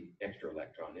 without the extra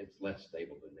electron, it's less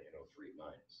stable than the NO3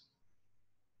 minus.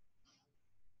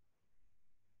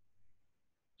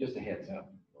 Just a heads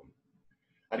up.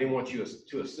 I didn't want you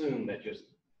to assume that just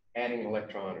adding an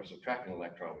electron or subtracting an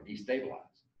electron would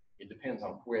destabilize. It depends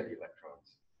on where the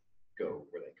electrons go,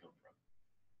 where they come from.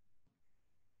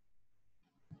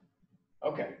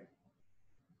 Okay.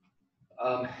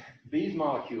 These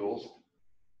molecules,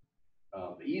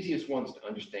 the easiest ones to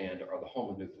understand are the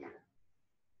homonuclear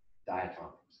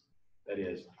diatomics. That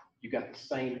is, you got the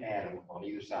same atom on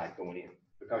either side going in,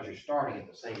 because you're starting at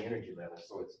the same energy level,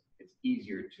 so it's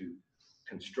easier to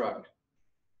construct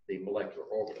the molecular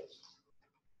orbitals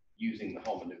using the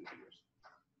homonuclears.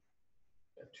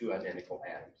 Two identical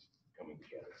atoms coming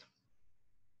together.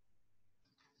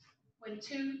 When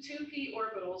two 2p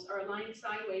orbitals are aligned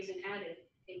sideways and added,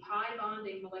 a pi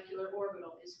bonding molecular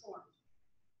orbital is formed.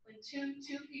 When two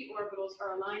 2p orbitals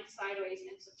are aligned sideways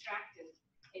and subtracted,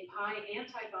 a pi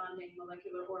anti-bonding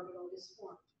molecular orbital is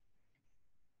formed.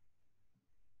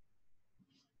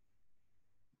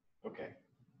 Okay.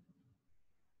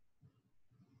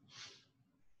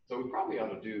 So we probably ought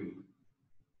to do,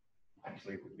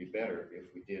 actually it would be better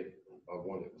if we did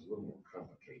one that was a little more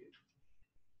complicated.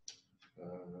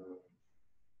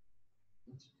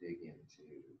 Let's dig into,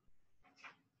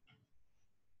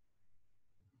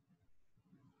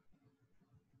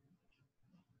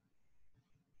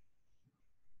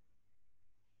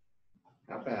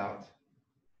 how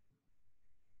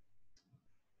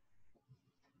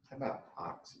about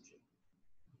oxygen?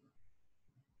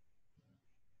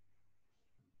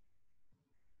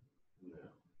 No.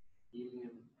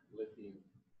 Helium, lithium.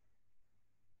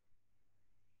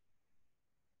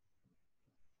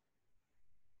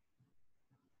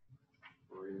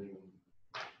 Beryllium.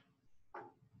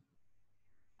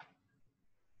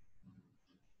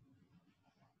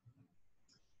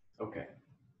 Okay.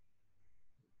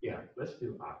 Yeah, let's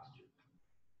do oxygen.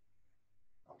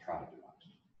 I'll try to do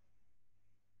oxygen.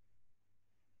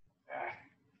 Okay.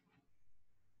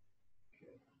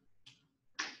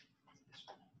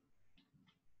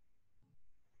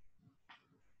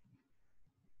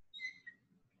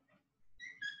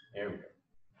 There we go.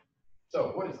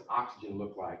 So what does oxygen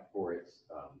look like for its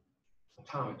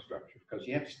atomic structure? Because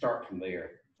you have to start from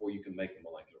there before you can make a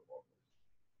molecular orbital.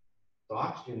 So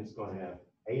oxygen is going to have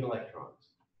 8 electrons.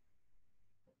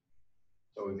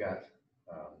 So we've got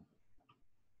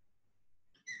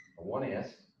a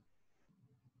 1s,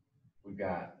 we've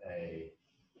got a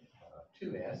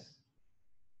 2s,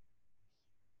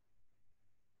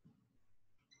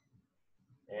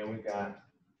 and we've got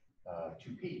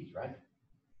 2 p's, right?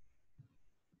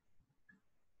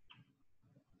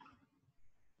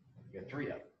 We've got three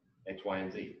of them, X, Y,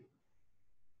 and Z.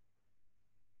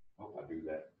 I hope I do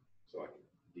that so I can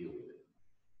deal with it.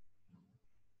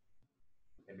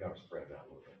 Maybe I'll spread it out a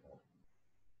little bit more.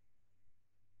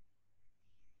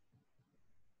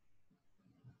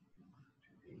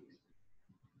 Two P's.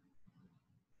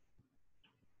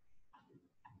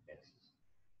 S's.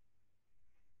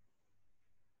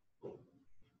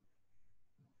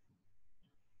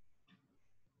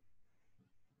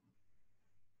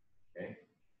 Okay.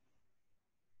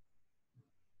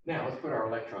 Now let's put our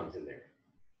electrons in there.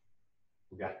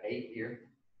 We've got 8 here.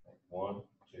 1,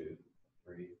 2,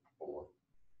 3, 4,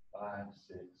 5,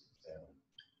 6, 7,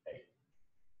 8.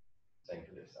 Same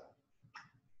for this side.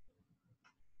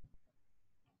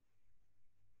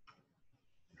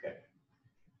 Okay.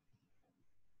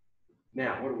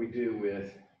 Now, what do we do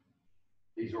with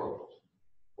these orbitals?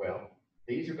 Well,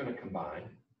 these are going to combine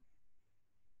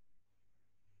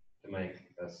to make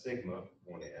a sigma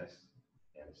 1s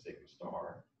and a sigma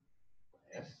star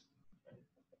 1s.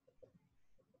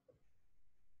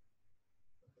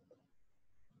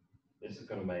 This is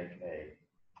going to make a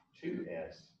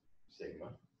 2s sigma,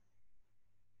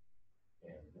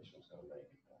 and this one's going to make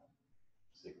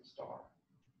sigma star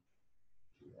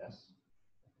 2s.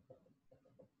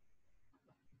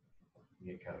 You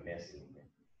get kind of messy in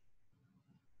there.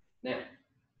 Now,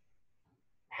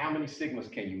 how many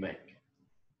sigmas can you make?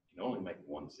 You can only make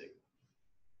one sigma.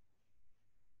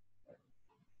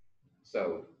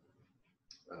 So,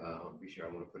 be sure I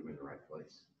want to put them in the right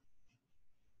place.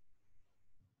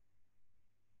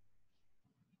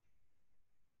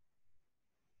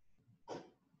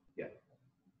 Yeah.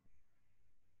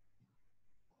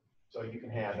 So you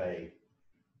can have a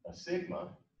sigma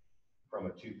from a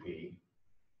 2p.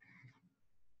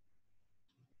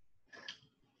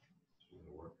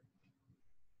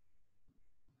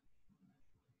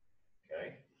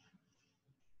 Okay.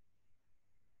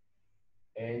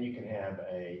 And you can have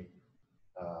a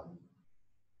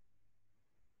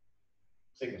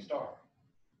sigma star,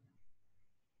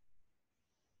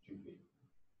 2p.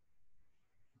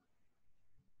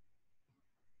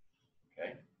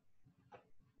 Okay.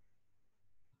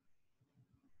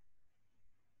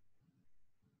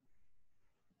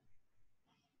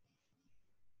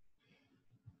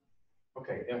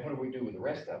 Okay, then what do we do with the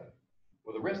rest of them?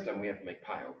 Well, the rest of them we have to make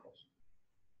pi orbitals,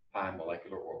 pi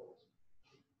molecular orbitals.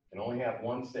 You can only have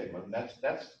one sigma.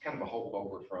 That's kind of a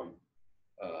holdover from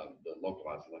the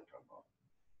localized electron model,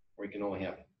 where you can only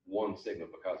have one sigma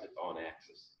because it's on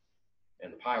axis,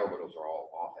 and the pi orbitals are all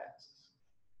off axis.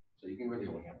 So you can really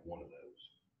only have one of those,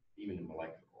 even in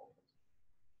molecular orbitals.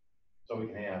 So we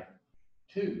can have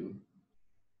two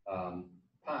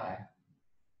pi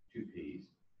 2p's,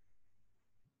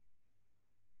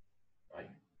 right?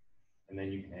 And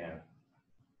then you can have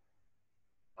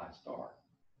pi star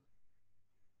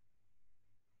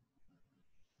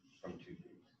from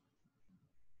 2p's.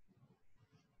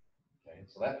 Okay,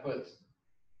 so that puts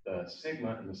the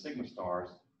sigma and the sigma stars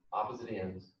opposite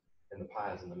ends and the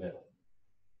pi's in the middle.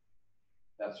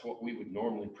 That's what we would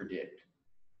normally predict.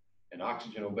 And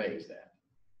oxygen obeys that.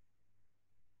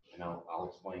 And I'll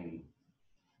explain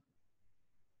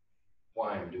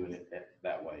why I'm doing it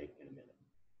that way in a minute.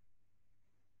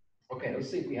 Okay,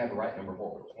 let's see if we have the right number of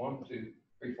orbitals. 1, 2,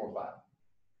 3, 4, 5,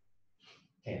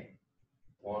 10.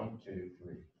 1, 2, 3,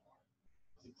 4,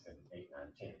 6, 7, 8,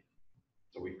 9, 10.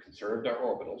 So we've conserved our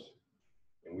orbitals,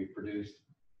 and we've produced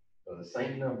the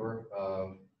same number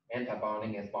of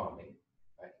antibonding as bonding.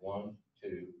 Right? 1,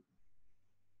 2,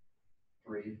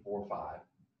 3, 4, 5.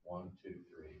 1, 2,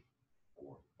 3,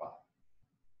 4, 5.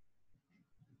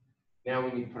 Now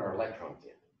we need to put our electrons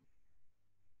in.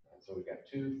 And so we've got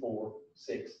 2, 4,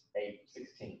 6, 8,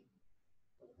 16.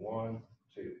 1,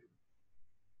 2,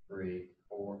 3,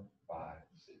 4, 5,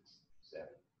 6, 7,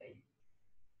 8,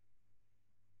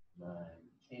 9,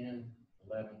 10,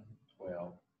 11,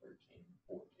 12, 13,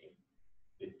 14,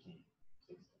 15,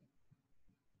 16.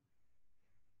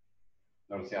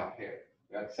 Notice how paired.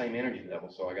 We got the same energy level,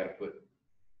 so I got to put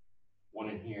one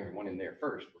in here and one in there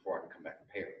first before I can come back and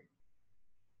pair it.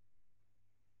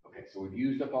 Okay, so we've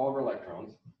used up all of our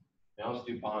electrons. Now let's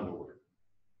do bond order.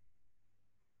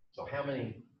 So how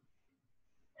many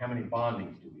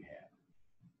bondings do we have?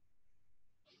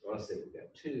 Well, let's see, we've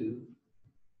got 2,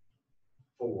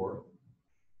 4,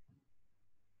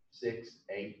 6,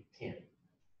 8, 10.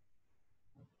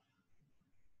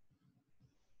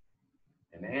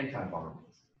 And the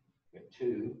anti-bondings, we have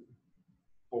 2,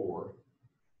 4,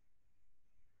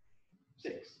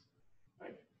 6,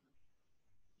 right?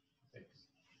 6.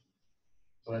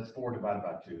 So that's 4 divided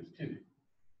by 2 is 2.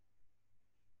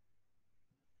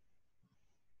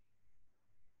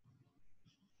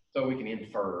 So we can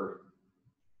infer,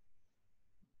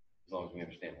 as long as we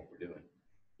understand what we're doing,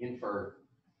 infer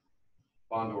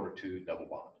bond order 2 double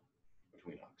bond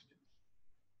between oxygen.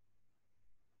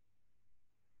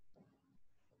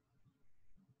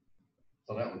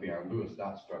 So that would be our Lewis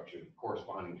dot structure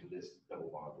corresponding to this double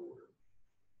bond order.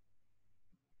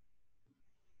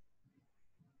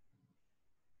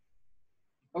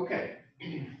 Okay,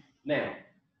 now,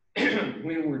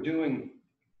 when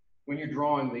you're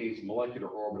drawing these molecular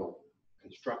orbital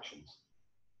constructions,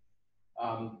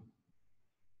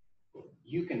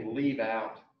 you can leave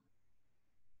out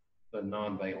the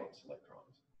non-valence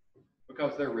electrons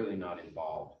because they're really not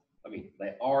involved. I mean,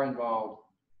 they are involved,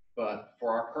 but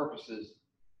for our purposes,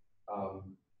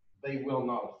 they will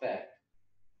not affect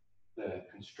the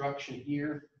construction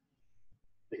here,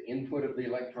 the input of the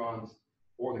electrons,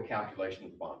 or the calculation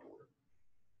of the bond order.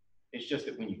 It's just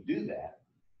that when you do that,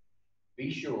 be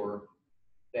sure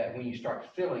that when you start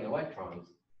filling electrons,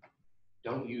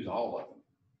 don't use all of them,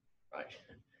 right?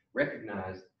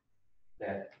 Recognize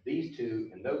that these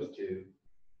two and those two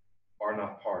are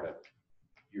not part of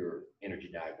your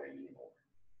energy diagram anymore.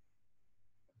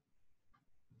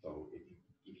 So if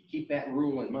you keep that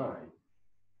rule in mind,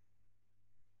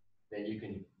 then you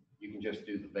can just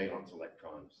do the valence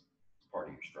electrons as part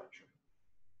of your structure.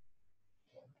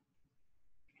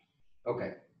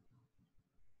 Okay.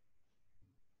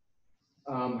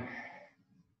 All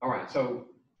right, so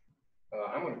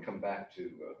I'm going to come back to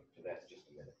that in just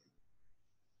a minute.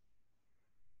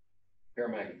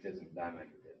 Paramagnetism,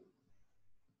 dimagnetism.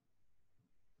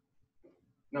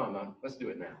 No, let's do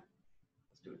it now.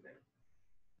 Let's do it now.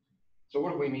 So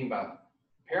what do we mean by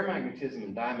paramagnetism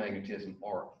and dimagnetism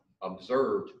are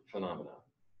observed phenomena?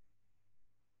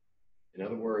 In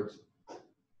other words,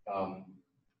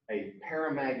 a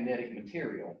paramagnetic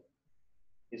material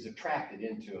is attracted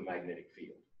into a magnetic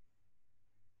field,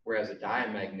 whereas a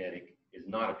diamagnetic is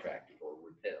not attracted or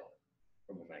repelled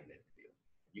from a magnetic field.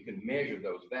 You can measure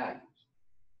those values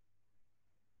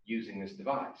using this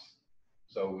device.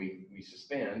 So we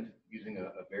suspend, using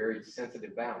a very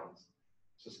sensitive balance,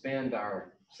 suspend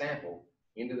our sample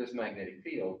into this magnetic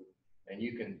field, and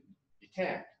you can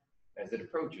detect as it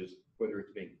approaches whether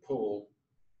it's being pulled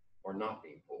or not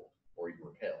being pulled, or even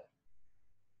repelled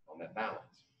on that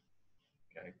balance.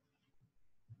 Okay.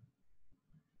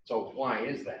 So why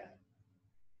is that?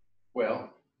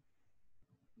 Well,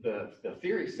 the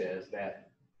theory says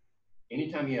that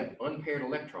anytime you have unpaired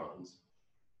electrons,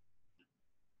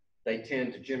 they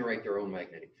tend to generate their own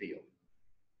magnetic field,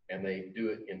 and they do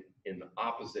it in the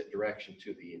opposite direction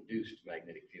to the induced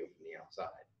magnetic field from the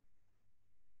outside,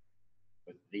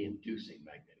 but the inducing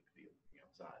magnetic field from the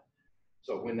outside.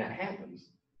 So when that happens,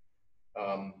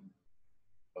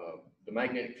 the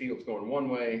magnetic field's going one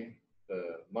way,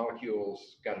 the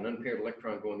molecule's got an unpaired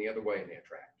electron going the other way, and they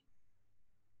attract.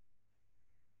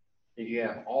 If you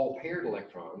have all paired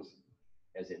electrons,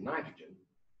 as in nitrogen,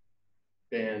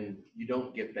 then you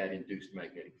don't get that induced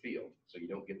magnetic field, so you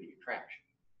don't get the attraction.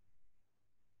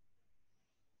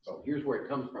 So here's where it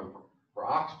comes from. For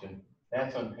oxygen,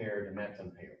 that's unpaired and that's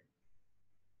unpaired.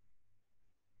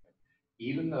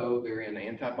 Even though they're in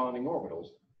anti-bonding orbitals,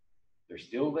 they're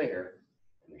still there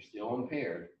and they're still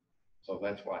unpaired. So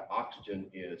that's why oxygen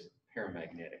is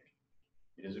paramagnetic.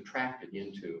 It is attracted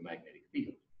into a magnetic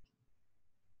field.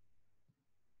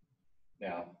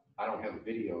 Now, I don't have a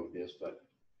video of this, but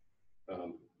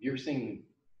you ever seen,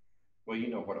 well, you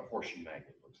know what a horseshoe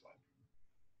magnet looks like,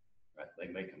 right?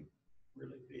 They make them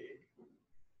really big,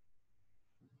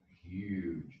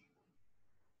 huge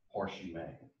horseshoe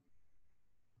magnet.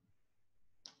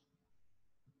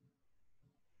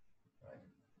 Right?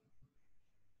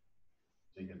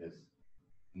 So you have this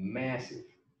massive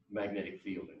magnetic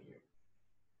field in here.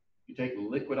 You take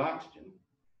liquid oxygen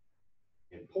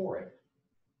and pour it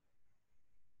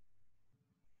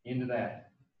into that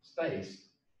space,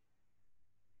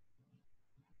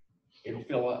 it'll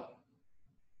fill up.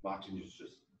 Oxygen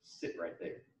just sit right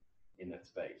there in that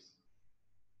space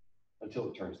until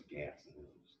it turns to gas and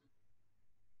moves.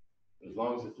 But as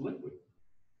long as it's liquid,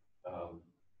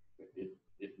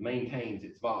 it maintains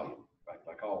its volume, right,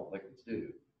 like all liquids do.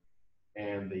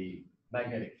 And the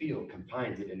magnetic field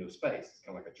confines it into a space. It's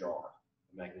kind of like a jar,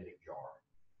 a magnetic jar.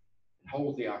 It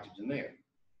holds the oxygen there.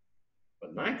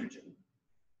 But nitrogen,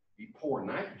 you pour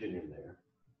nitrogen in there,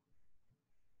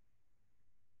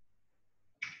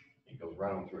 it goes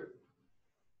right on through.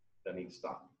 That needs to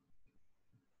stop.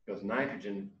 Because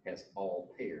nitrogen has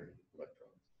all paired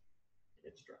electrons in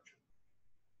its structure.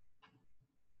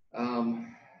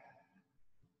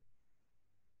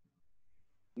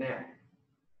 Now,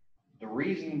 the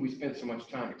reason we spend so much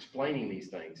time explaining these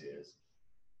things is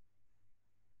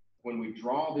when we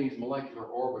draw these molecular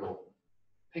orbital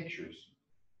pictures,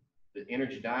 the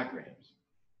energy diagrams,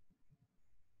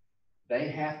 they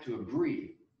have to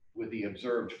agree with the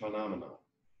observed phenomenon.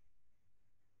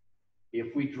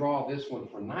 If we draw this one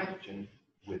for nitrogen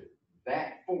with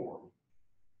that form,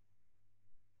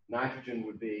 nitrogen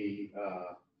would be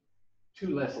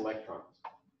 2 less electrons.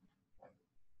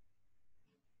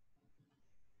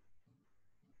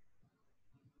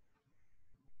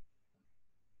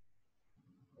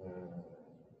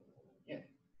 Yeah,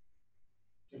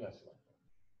 2 less electrons.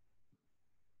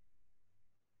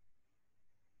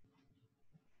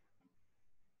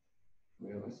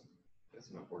 Well,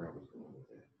 that's not where I was going with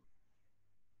that.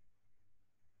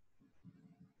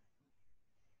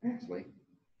 Actually,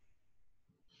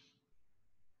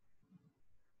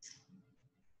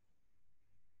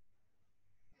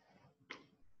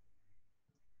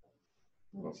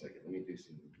 hold on a second. Let me do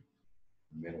some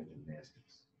mental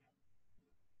gymnastics.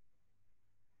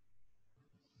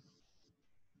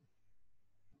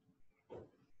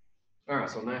 All right,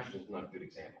 so nitrogen is not a good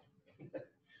example.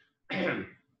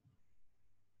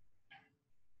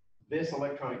 This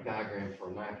electronic diagram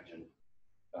for nitrogen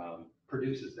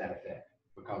produces that effect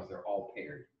because they're all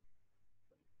paired.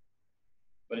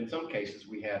 But in some cases,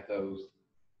 we have those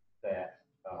that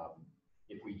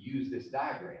if we use this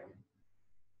diagram,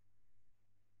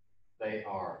 they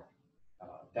are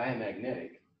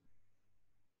diamagnetic,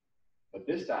 but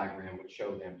this diagram would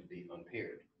show them to be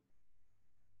unpaired.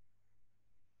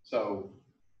 So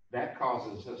that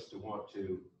causes us to want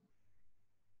to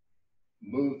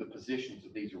move the positions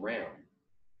of these around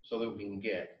so that we can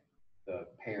get the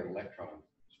paired electron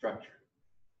structure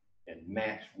and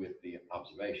match with the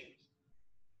observations.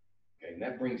 Okay, and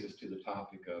that brings us to the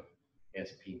topic of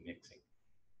SP mixing.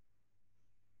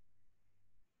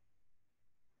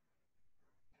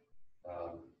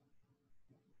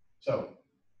 So,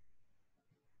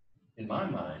 in my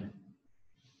mind,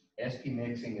 SP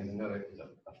mixing is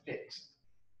a fix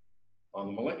on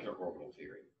the molecular orbital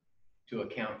theory to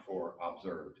account for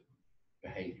observed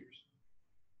behaviors.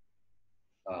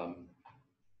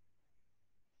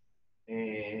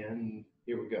 And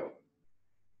here we go.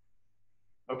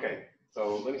 Okay,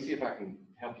 so let me see if I can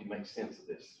help you make sense of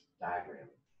this diagram.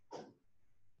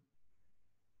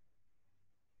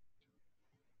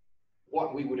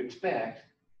 What we would expect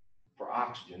for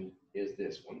oxygen is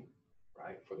this one,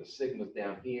 right? For the sigmas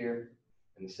down here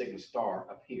and the sigma star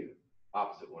up here,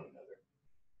 opposite one another.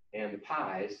 And the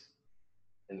pi's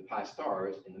and the pi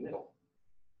stars in the middle,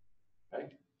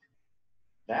 okay?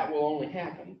 That will only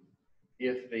happen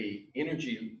if the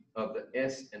energy of the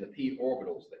s and the p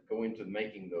orbitals that go into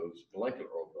making those molecular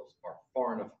orbitals are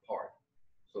far enough apart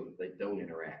so that they don't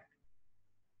interact.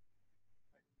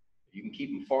 If you can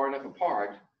keep them far enough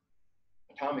apart,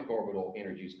 atomic orbital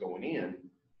energies going in,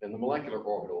 then the molecular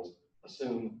orbitals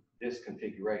assume this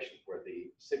configuration where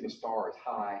the sigma star is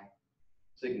high,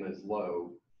 sigma is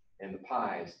low, and the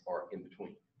pi's are in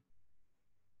between.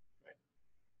 Right?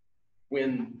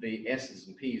 When the s's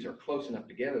and p's are close enough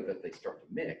together that they start to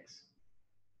mix,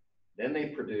 then they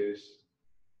produce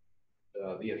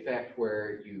the effect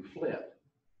where you flip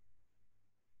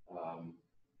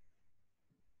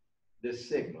this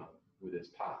sigma with this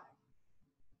pi.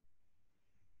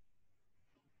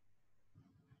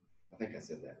 I think I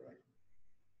said that right.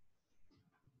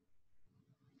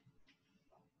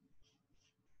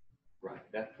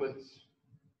 Right, that puts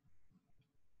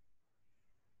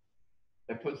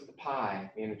the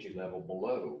pi energy level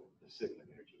below the sigma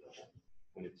energy level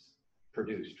when it's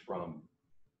produced from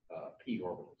p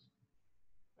orbitals.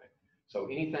 Right? So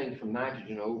anything from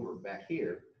nitrogen over back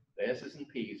here, the s's and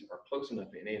p's are close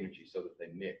enough in energy so that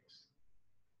they mix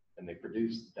and they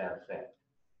produce that effect.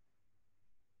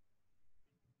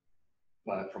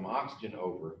 But from oxygen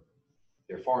over,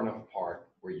 they're far enough apart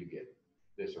where you get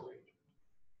this arrangement.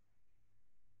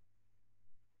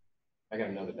 I got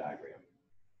another diagram.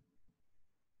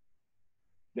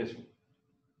 This one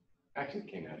actually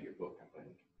came out of your book, I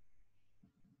think.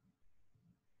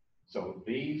 So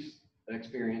these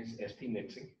experience SP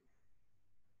mixing.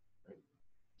 Right?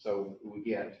 So we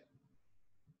get,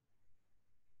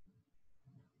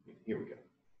 here we go,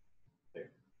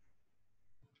 there.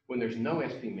 When there's no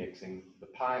SP mixing, the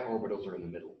pi orbitals are in the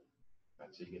middle.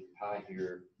 Right? So you get the pi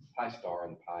here, pi star,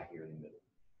 and the pi here in the middle.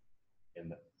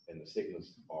 And the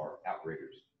sigmas are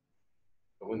outriggers.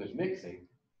 But when there's mixing,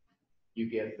 you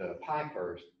get the pi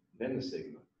first, then the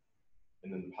sigma,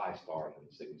 and then the pi star, and then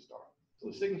the sigma star. So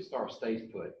the sigma star stays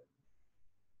put,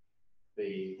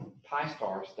 the pi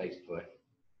star stays put,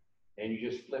 and you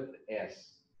just flip the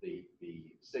s, the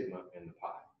sigma, and the pi.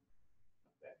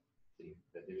 Like that. See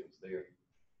the difference there?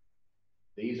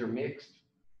 These are mixed,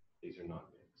 these are not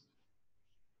mixed.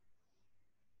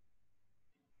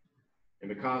 And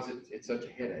because it's such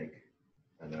a headache,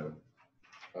 I know,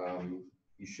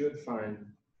 you should find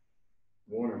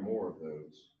one or more of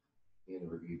those in the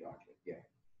review document. Yeah.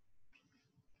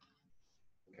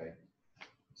 Okay.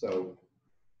 So,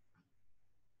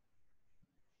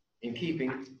 in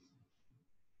keeping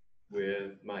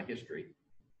with my history,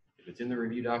 if it's in the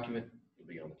review document, it'll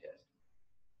be on the test.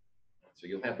 So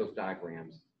you'll have those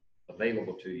diagrams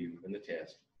available to you in the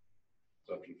test.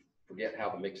 So if you forget how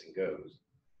the mixing goes,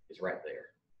 it's right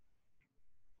there.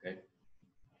 Okay.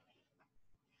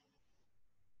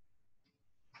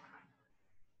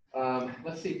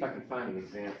 Let's see if I can find an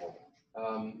example.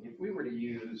 If we were to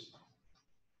use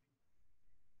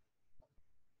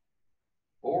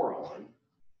boron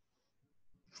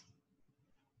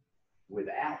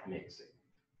without mixing,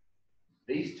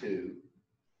 these two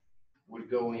would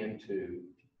go into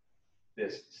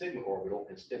this sigma orbital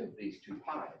instead of these two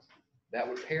pi's. That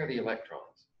would pair the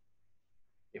electrons.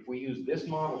 If we use this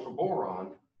model for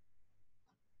boron,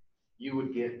 you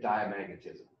would get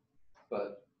diamagnetism,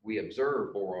 but we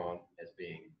observe boron as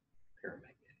being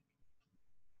paramagnetic.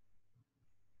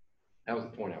 That was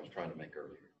the point I was trying to make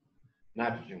earlier.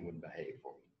 Nitrogen wouldn't behave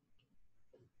for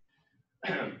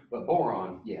me. But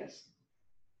boron, yes.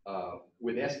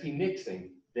 With sp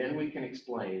mixing, then we can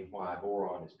explain why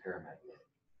boron is paramagnetic.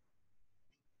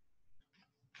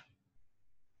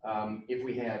 If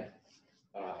we had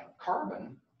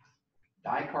carbon,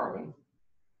 dicarbon,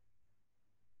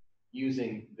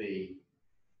 using the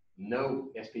no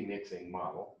sp mixing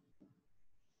model,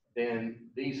 then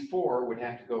these four would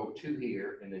have to go two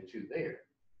here and then two there.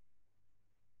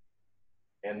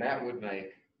 And that would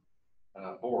make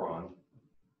boron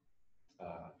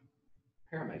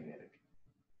paramagnetic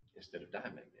instead of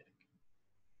diamagnetic.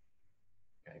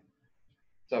 Okay.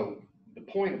 So the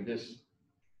point of this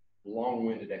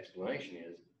long-winded explanation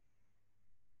is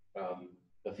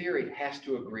the theory has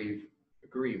to agree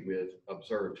with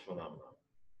observed phenomena.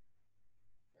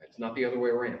 It's not the other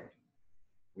way around.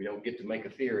 We don't get to make a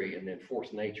theory and then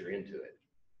force nature into it.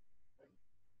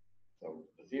 So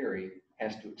the theory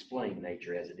has to explain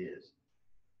nature as it is.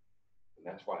 And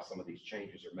that's why some of these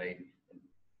changes are made.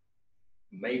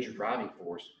 Major driving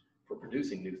force for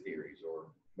producing new theories or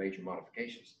major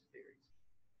modifications to theories,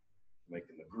 to make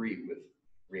them agree with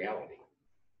reality.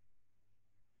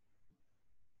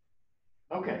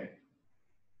 Okay,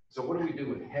 so what do we do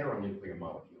with heteronuclear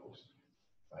molecules?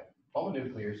 Right? All the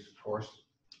nuclears, of course,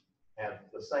 have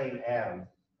the same atom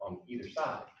on either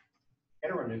side.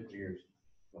 Heteronuclears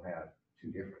will have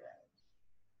two different atoms.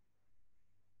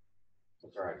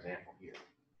 What's our example here?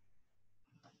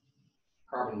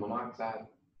 Carbon monoxide.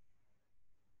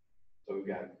 So we've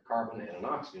got carbon and an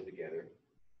oxygen together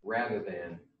rather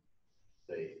than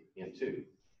the N2.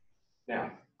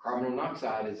 Now, carbon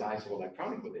monoxide is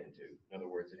isoelectronic with N2. In other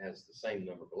words, it has the same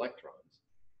number of electrons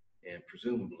and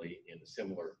presumably in a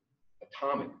similar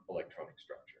atomic electronic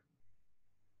structure.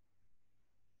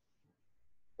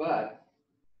 But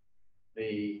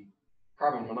the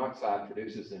carbon monoxide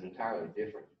produces an entirely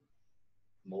different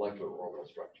molecular orbital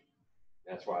structure.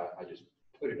 That's why I just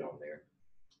put it on there,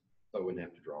 so I wouldn't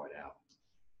have to draw it out.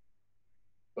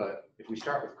 But if we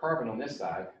start with carbon on this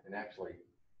side, and actually,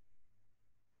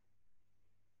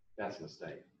 that's a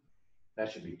mistake.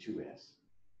 That should be 2s.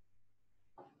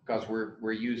 Because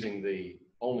we're using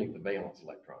only the valence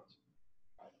electrons.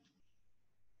 Right?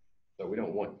 So we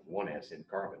don't want 1s in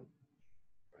carbon.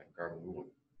 Right? Carbon, we want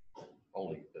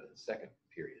only the second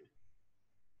period,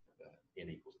 n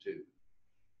equals 2.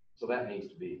 So that needs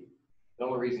to be, the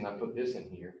only reason I put this in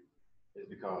here is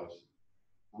because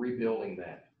rebuilding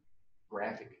that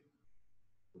graphic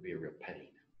would be a real pain.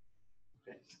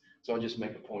 Okay? So I'll just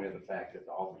make a point of the fact that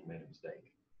the authors made a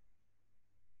mistake.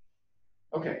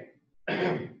 Okay.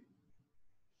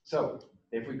 So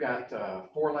if we've got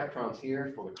 4 electrons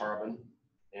here for the carbon,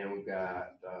 and we've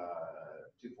got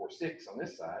 2, 4, 6 on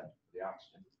this side, the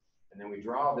oxygen, and then we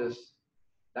draw this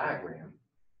diagram.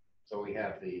 So we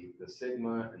have the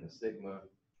sigma and the sigma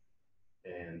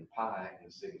and pi and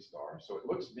the sigma star. So it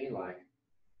looks to me like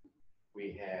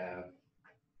we have,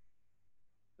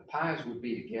 the pi's would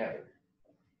be together.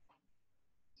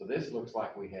 So this looks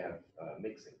like we have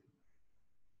mixing.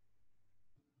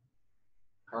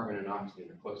 Carbon and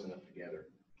oxygen are close enough together.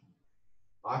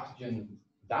 Oxygen,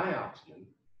 dioxygen,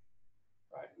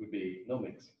 right, would be no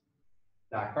mixing.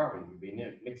 Dicarbon would be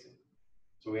mixing.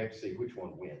 So we have to see which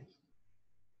one wins.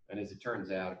 And as it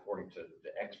turns out, according to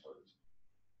the experts,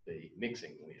 the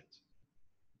mixing wins.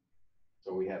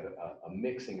 So we have a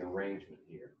mixing arrangement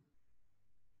here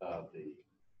of the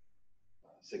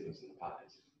sigmas and the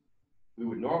pi's. We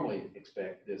would normally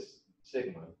expect this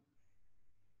sigma,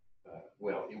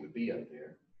 well, it would be up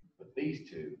there, but these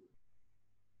two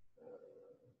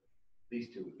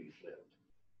would be flipped.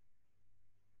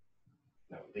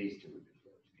 No, these two would be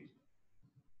flipped, excuse me.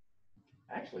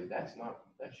 Actually, that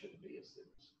shouldn't be a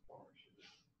sigma star, should it?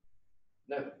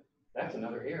 No, that's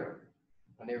another error.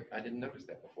 I didn't notice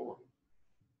that before.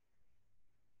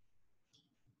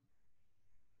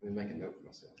 Let me make a note for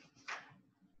myself.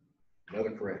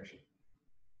 Another correction.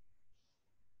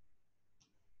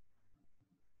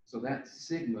 So that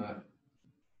sigma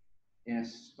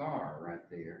S star right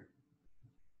there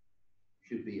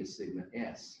should be a sigma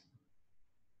S.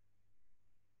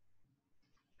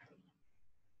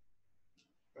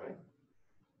 Right?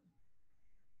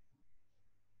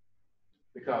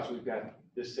 Because we've got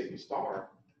this sigma star,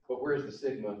 but where's the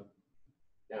sigma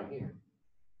down here?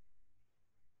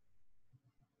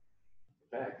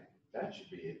 In fact, that should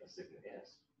be a sigma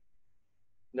S.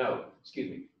 No, excuse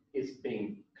me, it's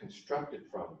being constructed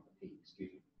from a P,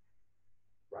 excuse me.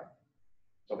 Right.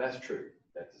 So that's true.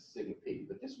 That's a sigma P,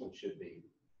 but this one should be,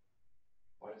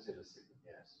 why is it a sigma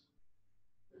S?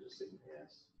 There's a sigma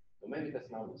S. Well, maybe that's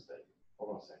not a mistake.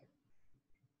 Hold on a second.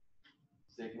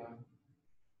 Sigma,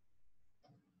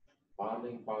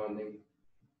 bonding, bonding,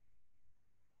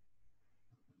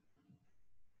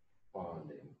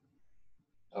 bonding.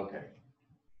 Okay.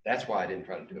 That's why I didn't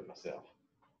try to do it myself,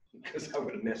 because I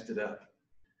would have messed it up.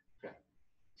 Okay.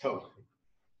 So,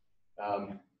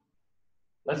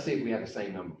 let's see if we have the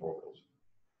same number of orbitals.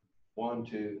 1,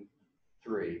 2,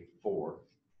 3, 4.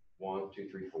 1, 2,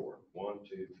 3, 4. 1,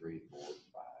 2, 3, 4, 5,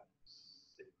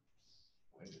 6.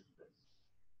 Wait a minute.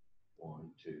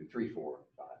 1, 2, 3, 4,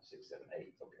 5, 6, 7,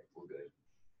 8. Okay, we're good.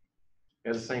 It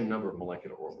has the same number of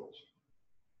molecular orbitals.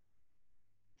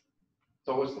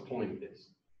 So what's the point of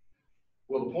this?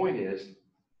 Well, the point is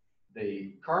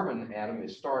the carbon atom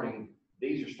is starting,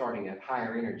 these are starting at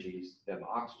higher energies than the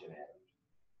oxygen atom.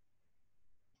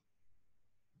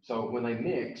 So when they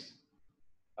mix,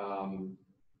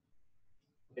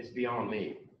 it's beyond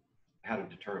me how to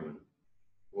determine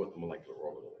what the molecular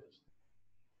orbital is.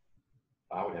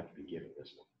 I would have to be given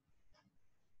this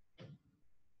one.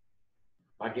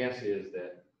 My guess is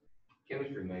that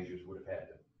chemistry majors would have had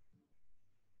to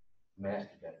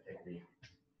master that technique,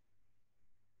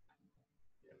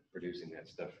 producing that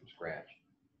stuff from scratch.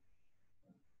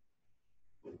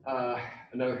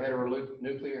 Another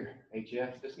heteronuclear,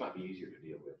 HF, this might be easier to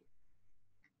deal with.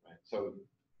 Right? So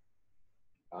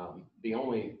the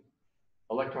only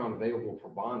electron available for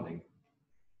bonding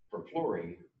from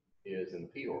fluorine is in the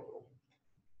p orbital.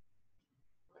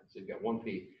 Right? So you've got one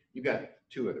p, you've got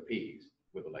two other p's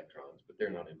with electrons, but they're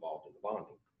not involved in the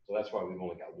bonding. So that's why we've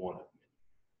only got one of them.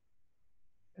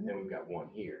 And then we've got one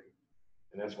here.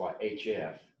 And that's why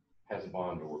HF has a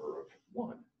bond order of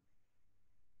 1.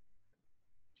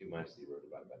 2 minus 0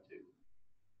 divided by 2.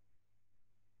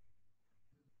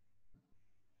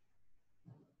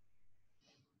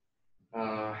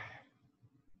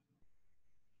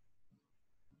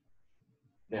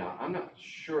 Now, I'm not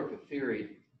sure if the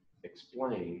theory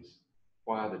explains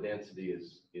why the density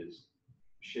is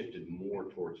shifted more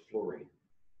towards fluorine.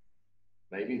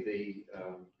 Maybe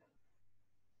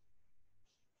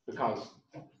because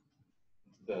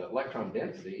the electron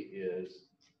density is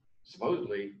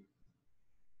supposedly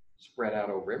spread out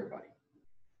over everybody.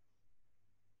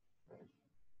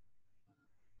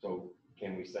 So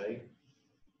can we say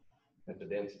that the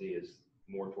density is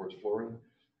more towards fluorine?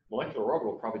 Molecular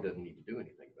orbital probably doesn't need to do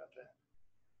anything about that.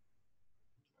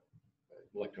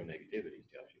 Electronegativity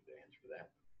tells you the answer to that.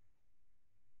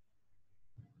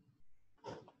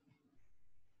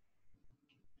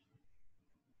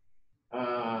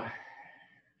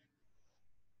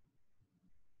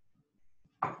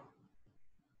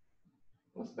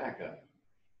 Let's back up.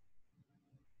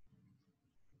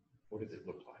 What does it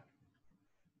look like?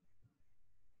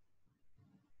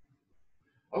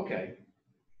 Okay,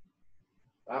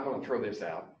 I'm going to throw this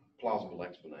out, plausible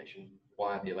explanation,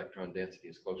 why the electron density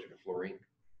is closer to fluorine.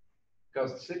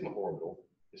 Because the sigma orbital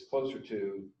is closer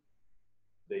to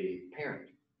the parent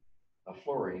of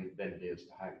fluorine than it is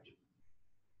to hydrogen.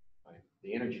 Right?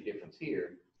 The energy difference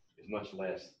here is much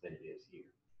less than it is here.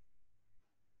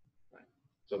 Right?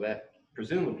 So that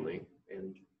presumably,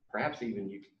 and perhaps even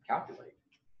you can calculate,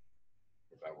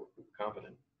 if I were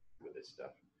competent with this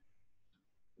stuff,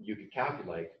 you could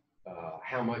calculate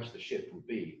how much the shift would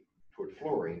be toward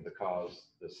fluorine because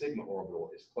the sigma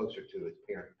orbital is closer to its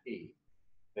parent P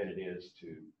than it is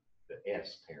to the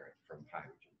S parent from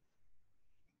hydrogen.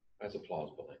 That's a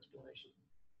plausible explanation.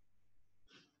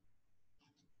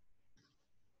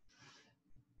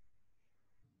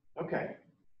 Okay.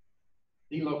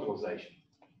 Delocalization.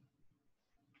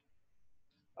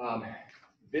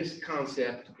 This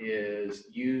concept is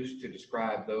used to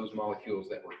describe those molecules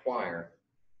that require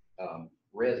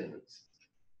resonance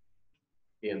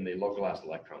in the localized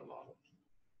electron model.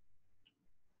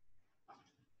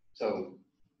 So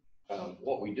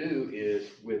what we do is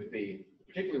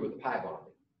particularly with the pi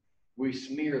bonding, we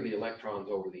smear the electrons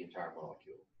over the entire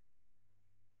molecule.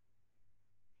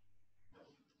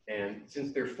 And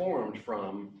since they're formed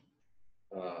from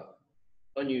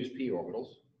unused p orbitals,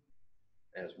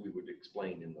 as we would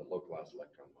explain in the localized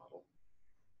electron model,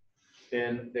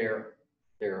 then they're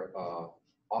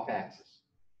off axis.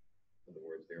 In other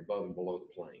words, they're above and below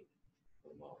the plane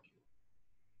of the molecule.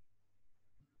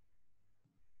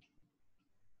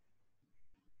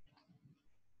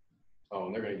 Oh,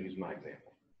 and they're going to use my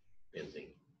example,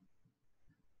 benzene.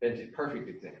 Benzene, perfect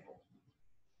example.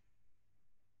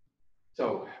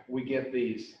 So we get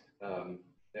these,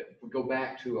 if we go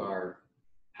back to our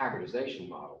hybridization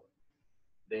model,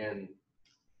 then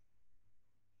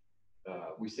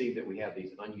we see that we have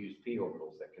these unused p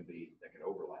orbitals that can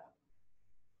overlap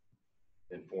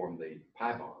and form the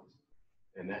pi bonds,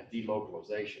 and that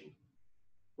delocalization,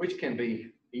 which can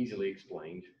be easily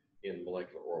explained in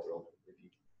molecular orbital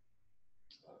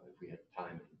if we had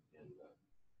time and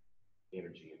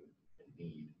energy and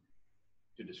need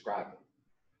to describe them.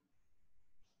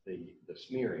 The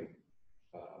smearing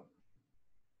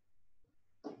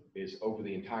is over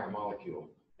the entire molecule,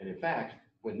 and in fact,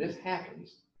 when this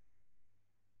happens,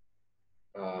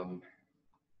 and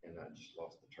I just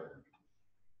lost the term.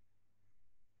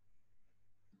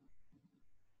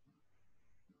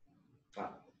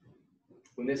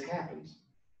 When this happens,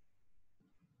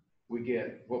 we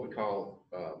get what we call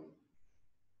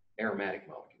aromatic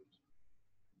molecules.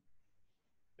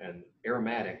 And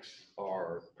aromatics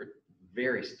are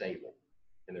very stable,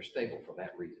 and they're stable for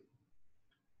that reason.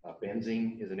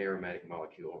 Benzene is an aromatic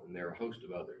molecule, and there are a host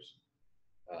of others.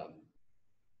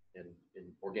 In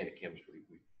organic chemistry,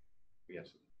 we have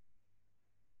some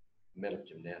mental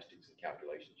gymnastics and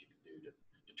calculations you can do to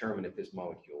determine if this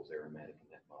molecule is aromatic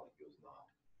and that molecule is not.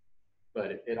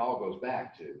 But it all goes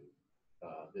back to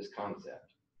this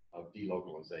concept of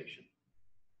delocalization.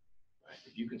 Right?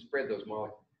 If you can spread the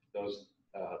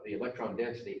electron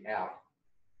density out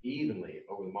evenly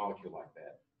over the molecule like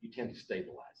that, you tend to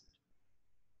stabilize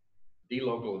it.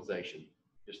 Delocalization,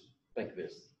 just think of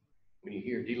this. When you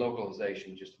hear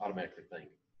delocalization, just automatically think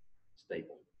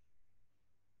stable.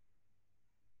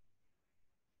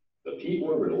 The p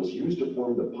orbitals used to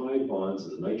form the pi bonds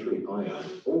of the nitrate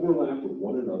ion overlap with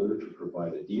one another to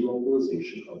provide a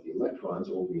delocalization of the electrons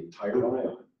over the entire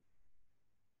ion.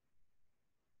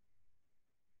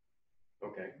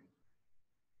 Okay.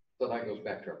 So that goes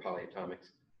back to our polyatomics.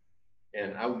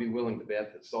 And I would be willing to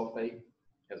bet that sulfate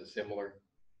has a similar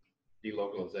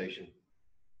delocalization.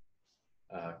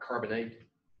 Carbonate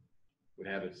would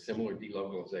have a similar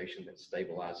delocalization that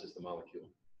stabilizes the molecule.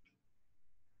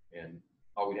 And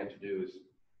all we'd have to do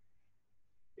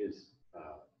is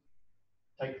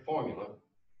take the formula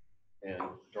and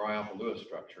draw out the Lewis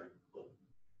structure,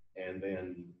 and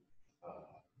then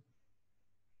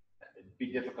it'd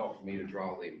be difficult for me to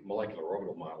draw the molecular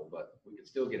orbital model, but we could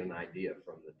still get an idea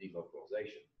from the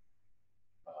delocalization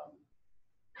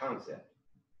concept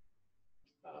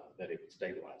that it would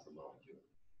stabilize the molecule.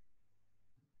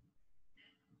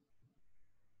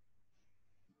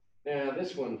 Now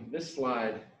this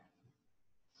slide,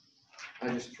 I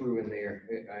just threw in there.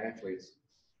 It's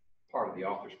part of the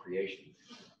author's creation.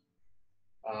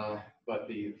 But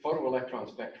the photoelectron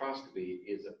spectroscopy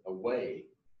is a way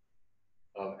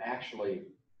of actually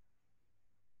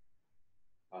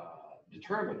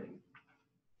determining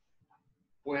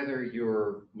whether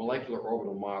your molecular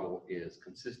orbital model is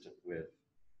consistent with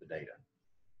the data.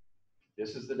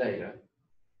 This is the data,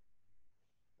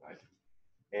 right?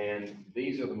 And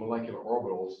these are the molecular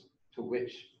orbitals to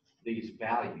which these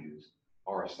values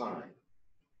are assigned.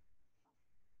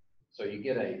 So you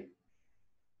get a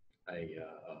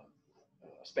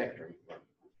spectrum, or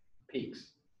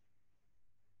peaks,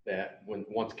 that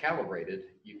once calibrated,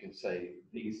 you can say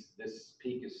this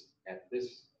peak is at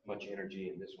this much energy,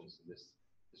 and this one's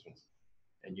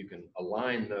and you can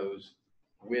align those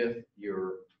with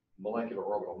your molecular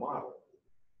orbital model.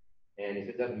 And if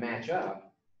it doesn't match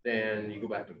up, then you go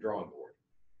back to the drawing board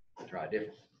and try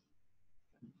different.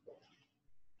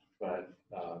 But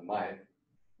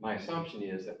my assumption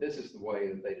is that this is the way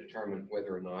that they determine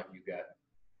whether or not you got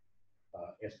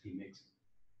SP mixing.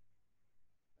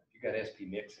 If you got SP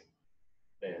mixing,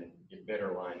 then you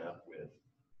better line up with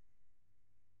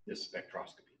this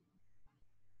spectroscopy.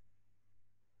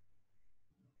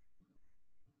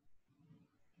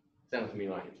 Sounds to me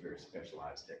like it's a very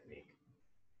specialized technique.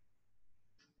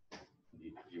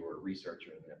 If you were a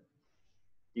researcher in that,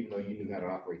 even though you knew how to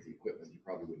operate the equipment, you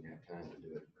probably wouldn't have time to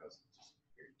do it because it's just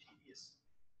very tedious.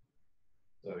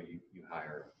 So you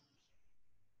hire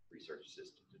a research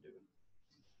assistant to do it.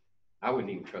 I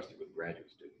wouldn't even trust it with graduate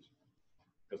students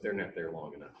because they're not there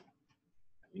long enough.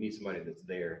 You need somebody that's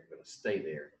there, going to stay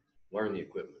there, learn the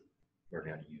equipment, learn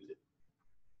how to use it.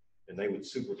 And they would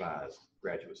supervise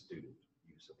graduate student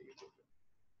use of the equipment.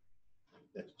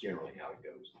 That's generally how it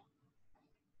goes.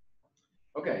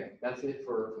 Okay, that's it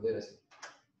for this.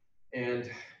 And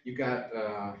you've got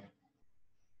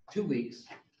 2 weeks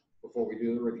before we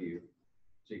do the review.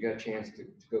 So you got a chance to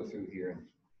go through here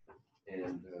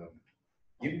and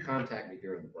you can contact me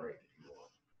during the break if you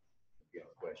want, if you have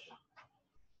a question.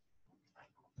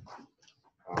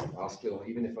 I'll still,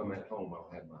 even if I'm at home, I'll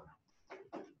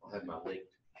have my link.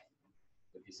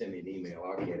 If you send me an email,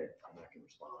 I'll get it and I can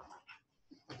respond.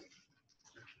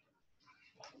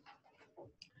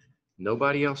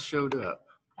 Nobody else showed up.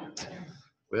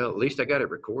 Well, at least I got it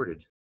recorded.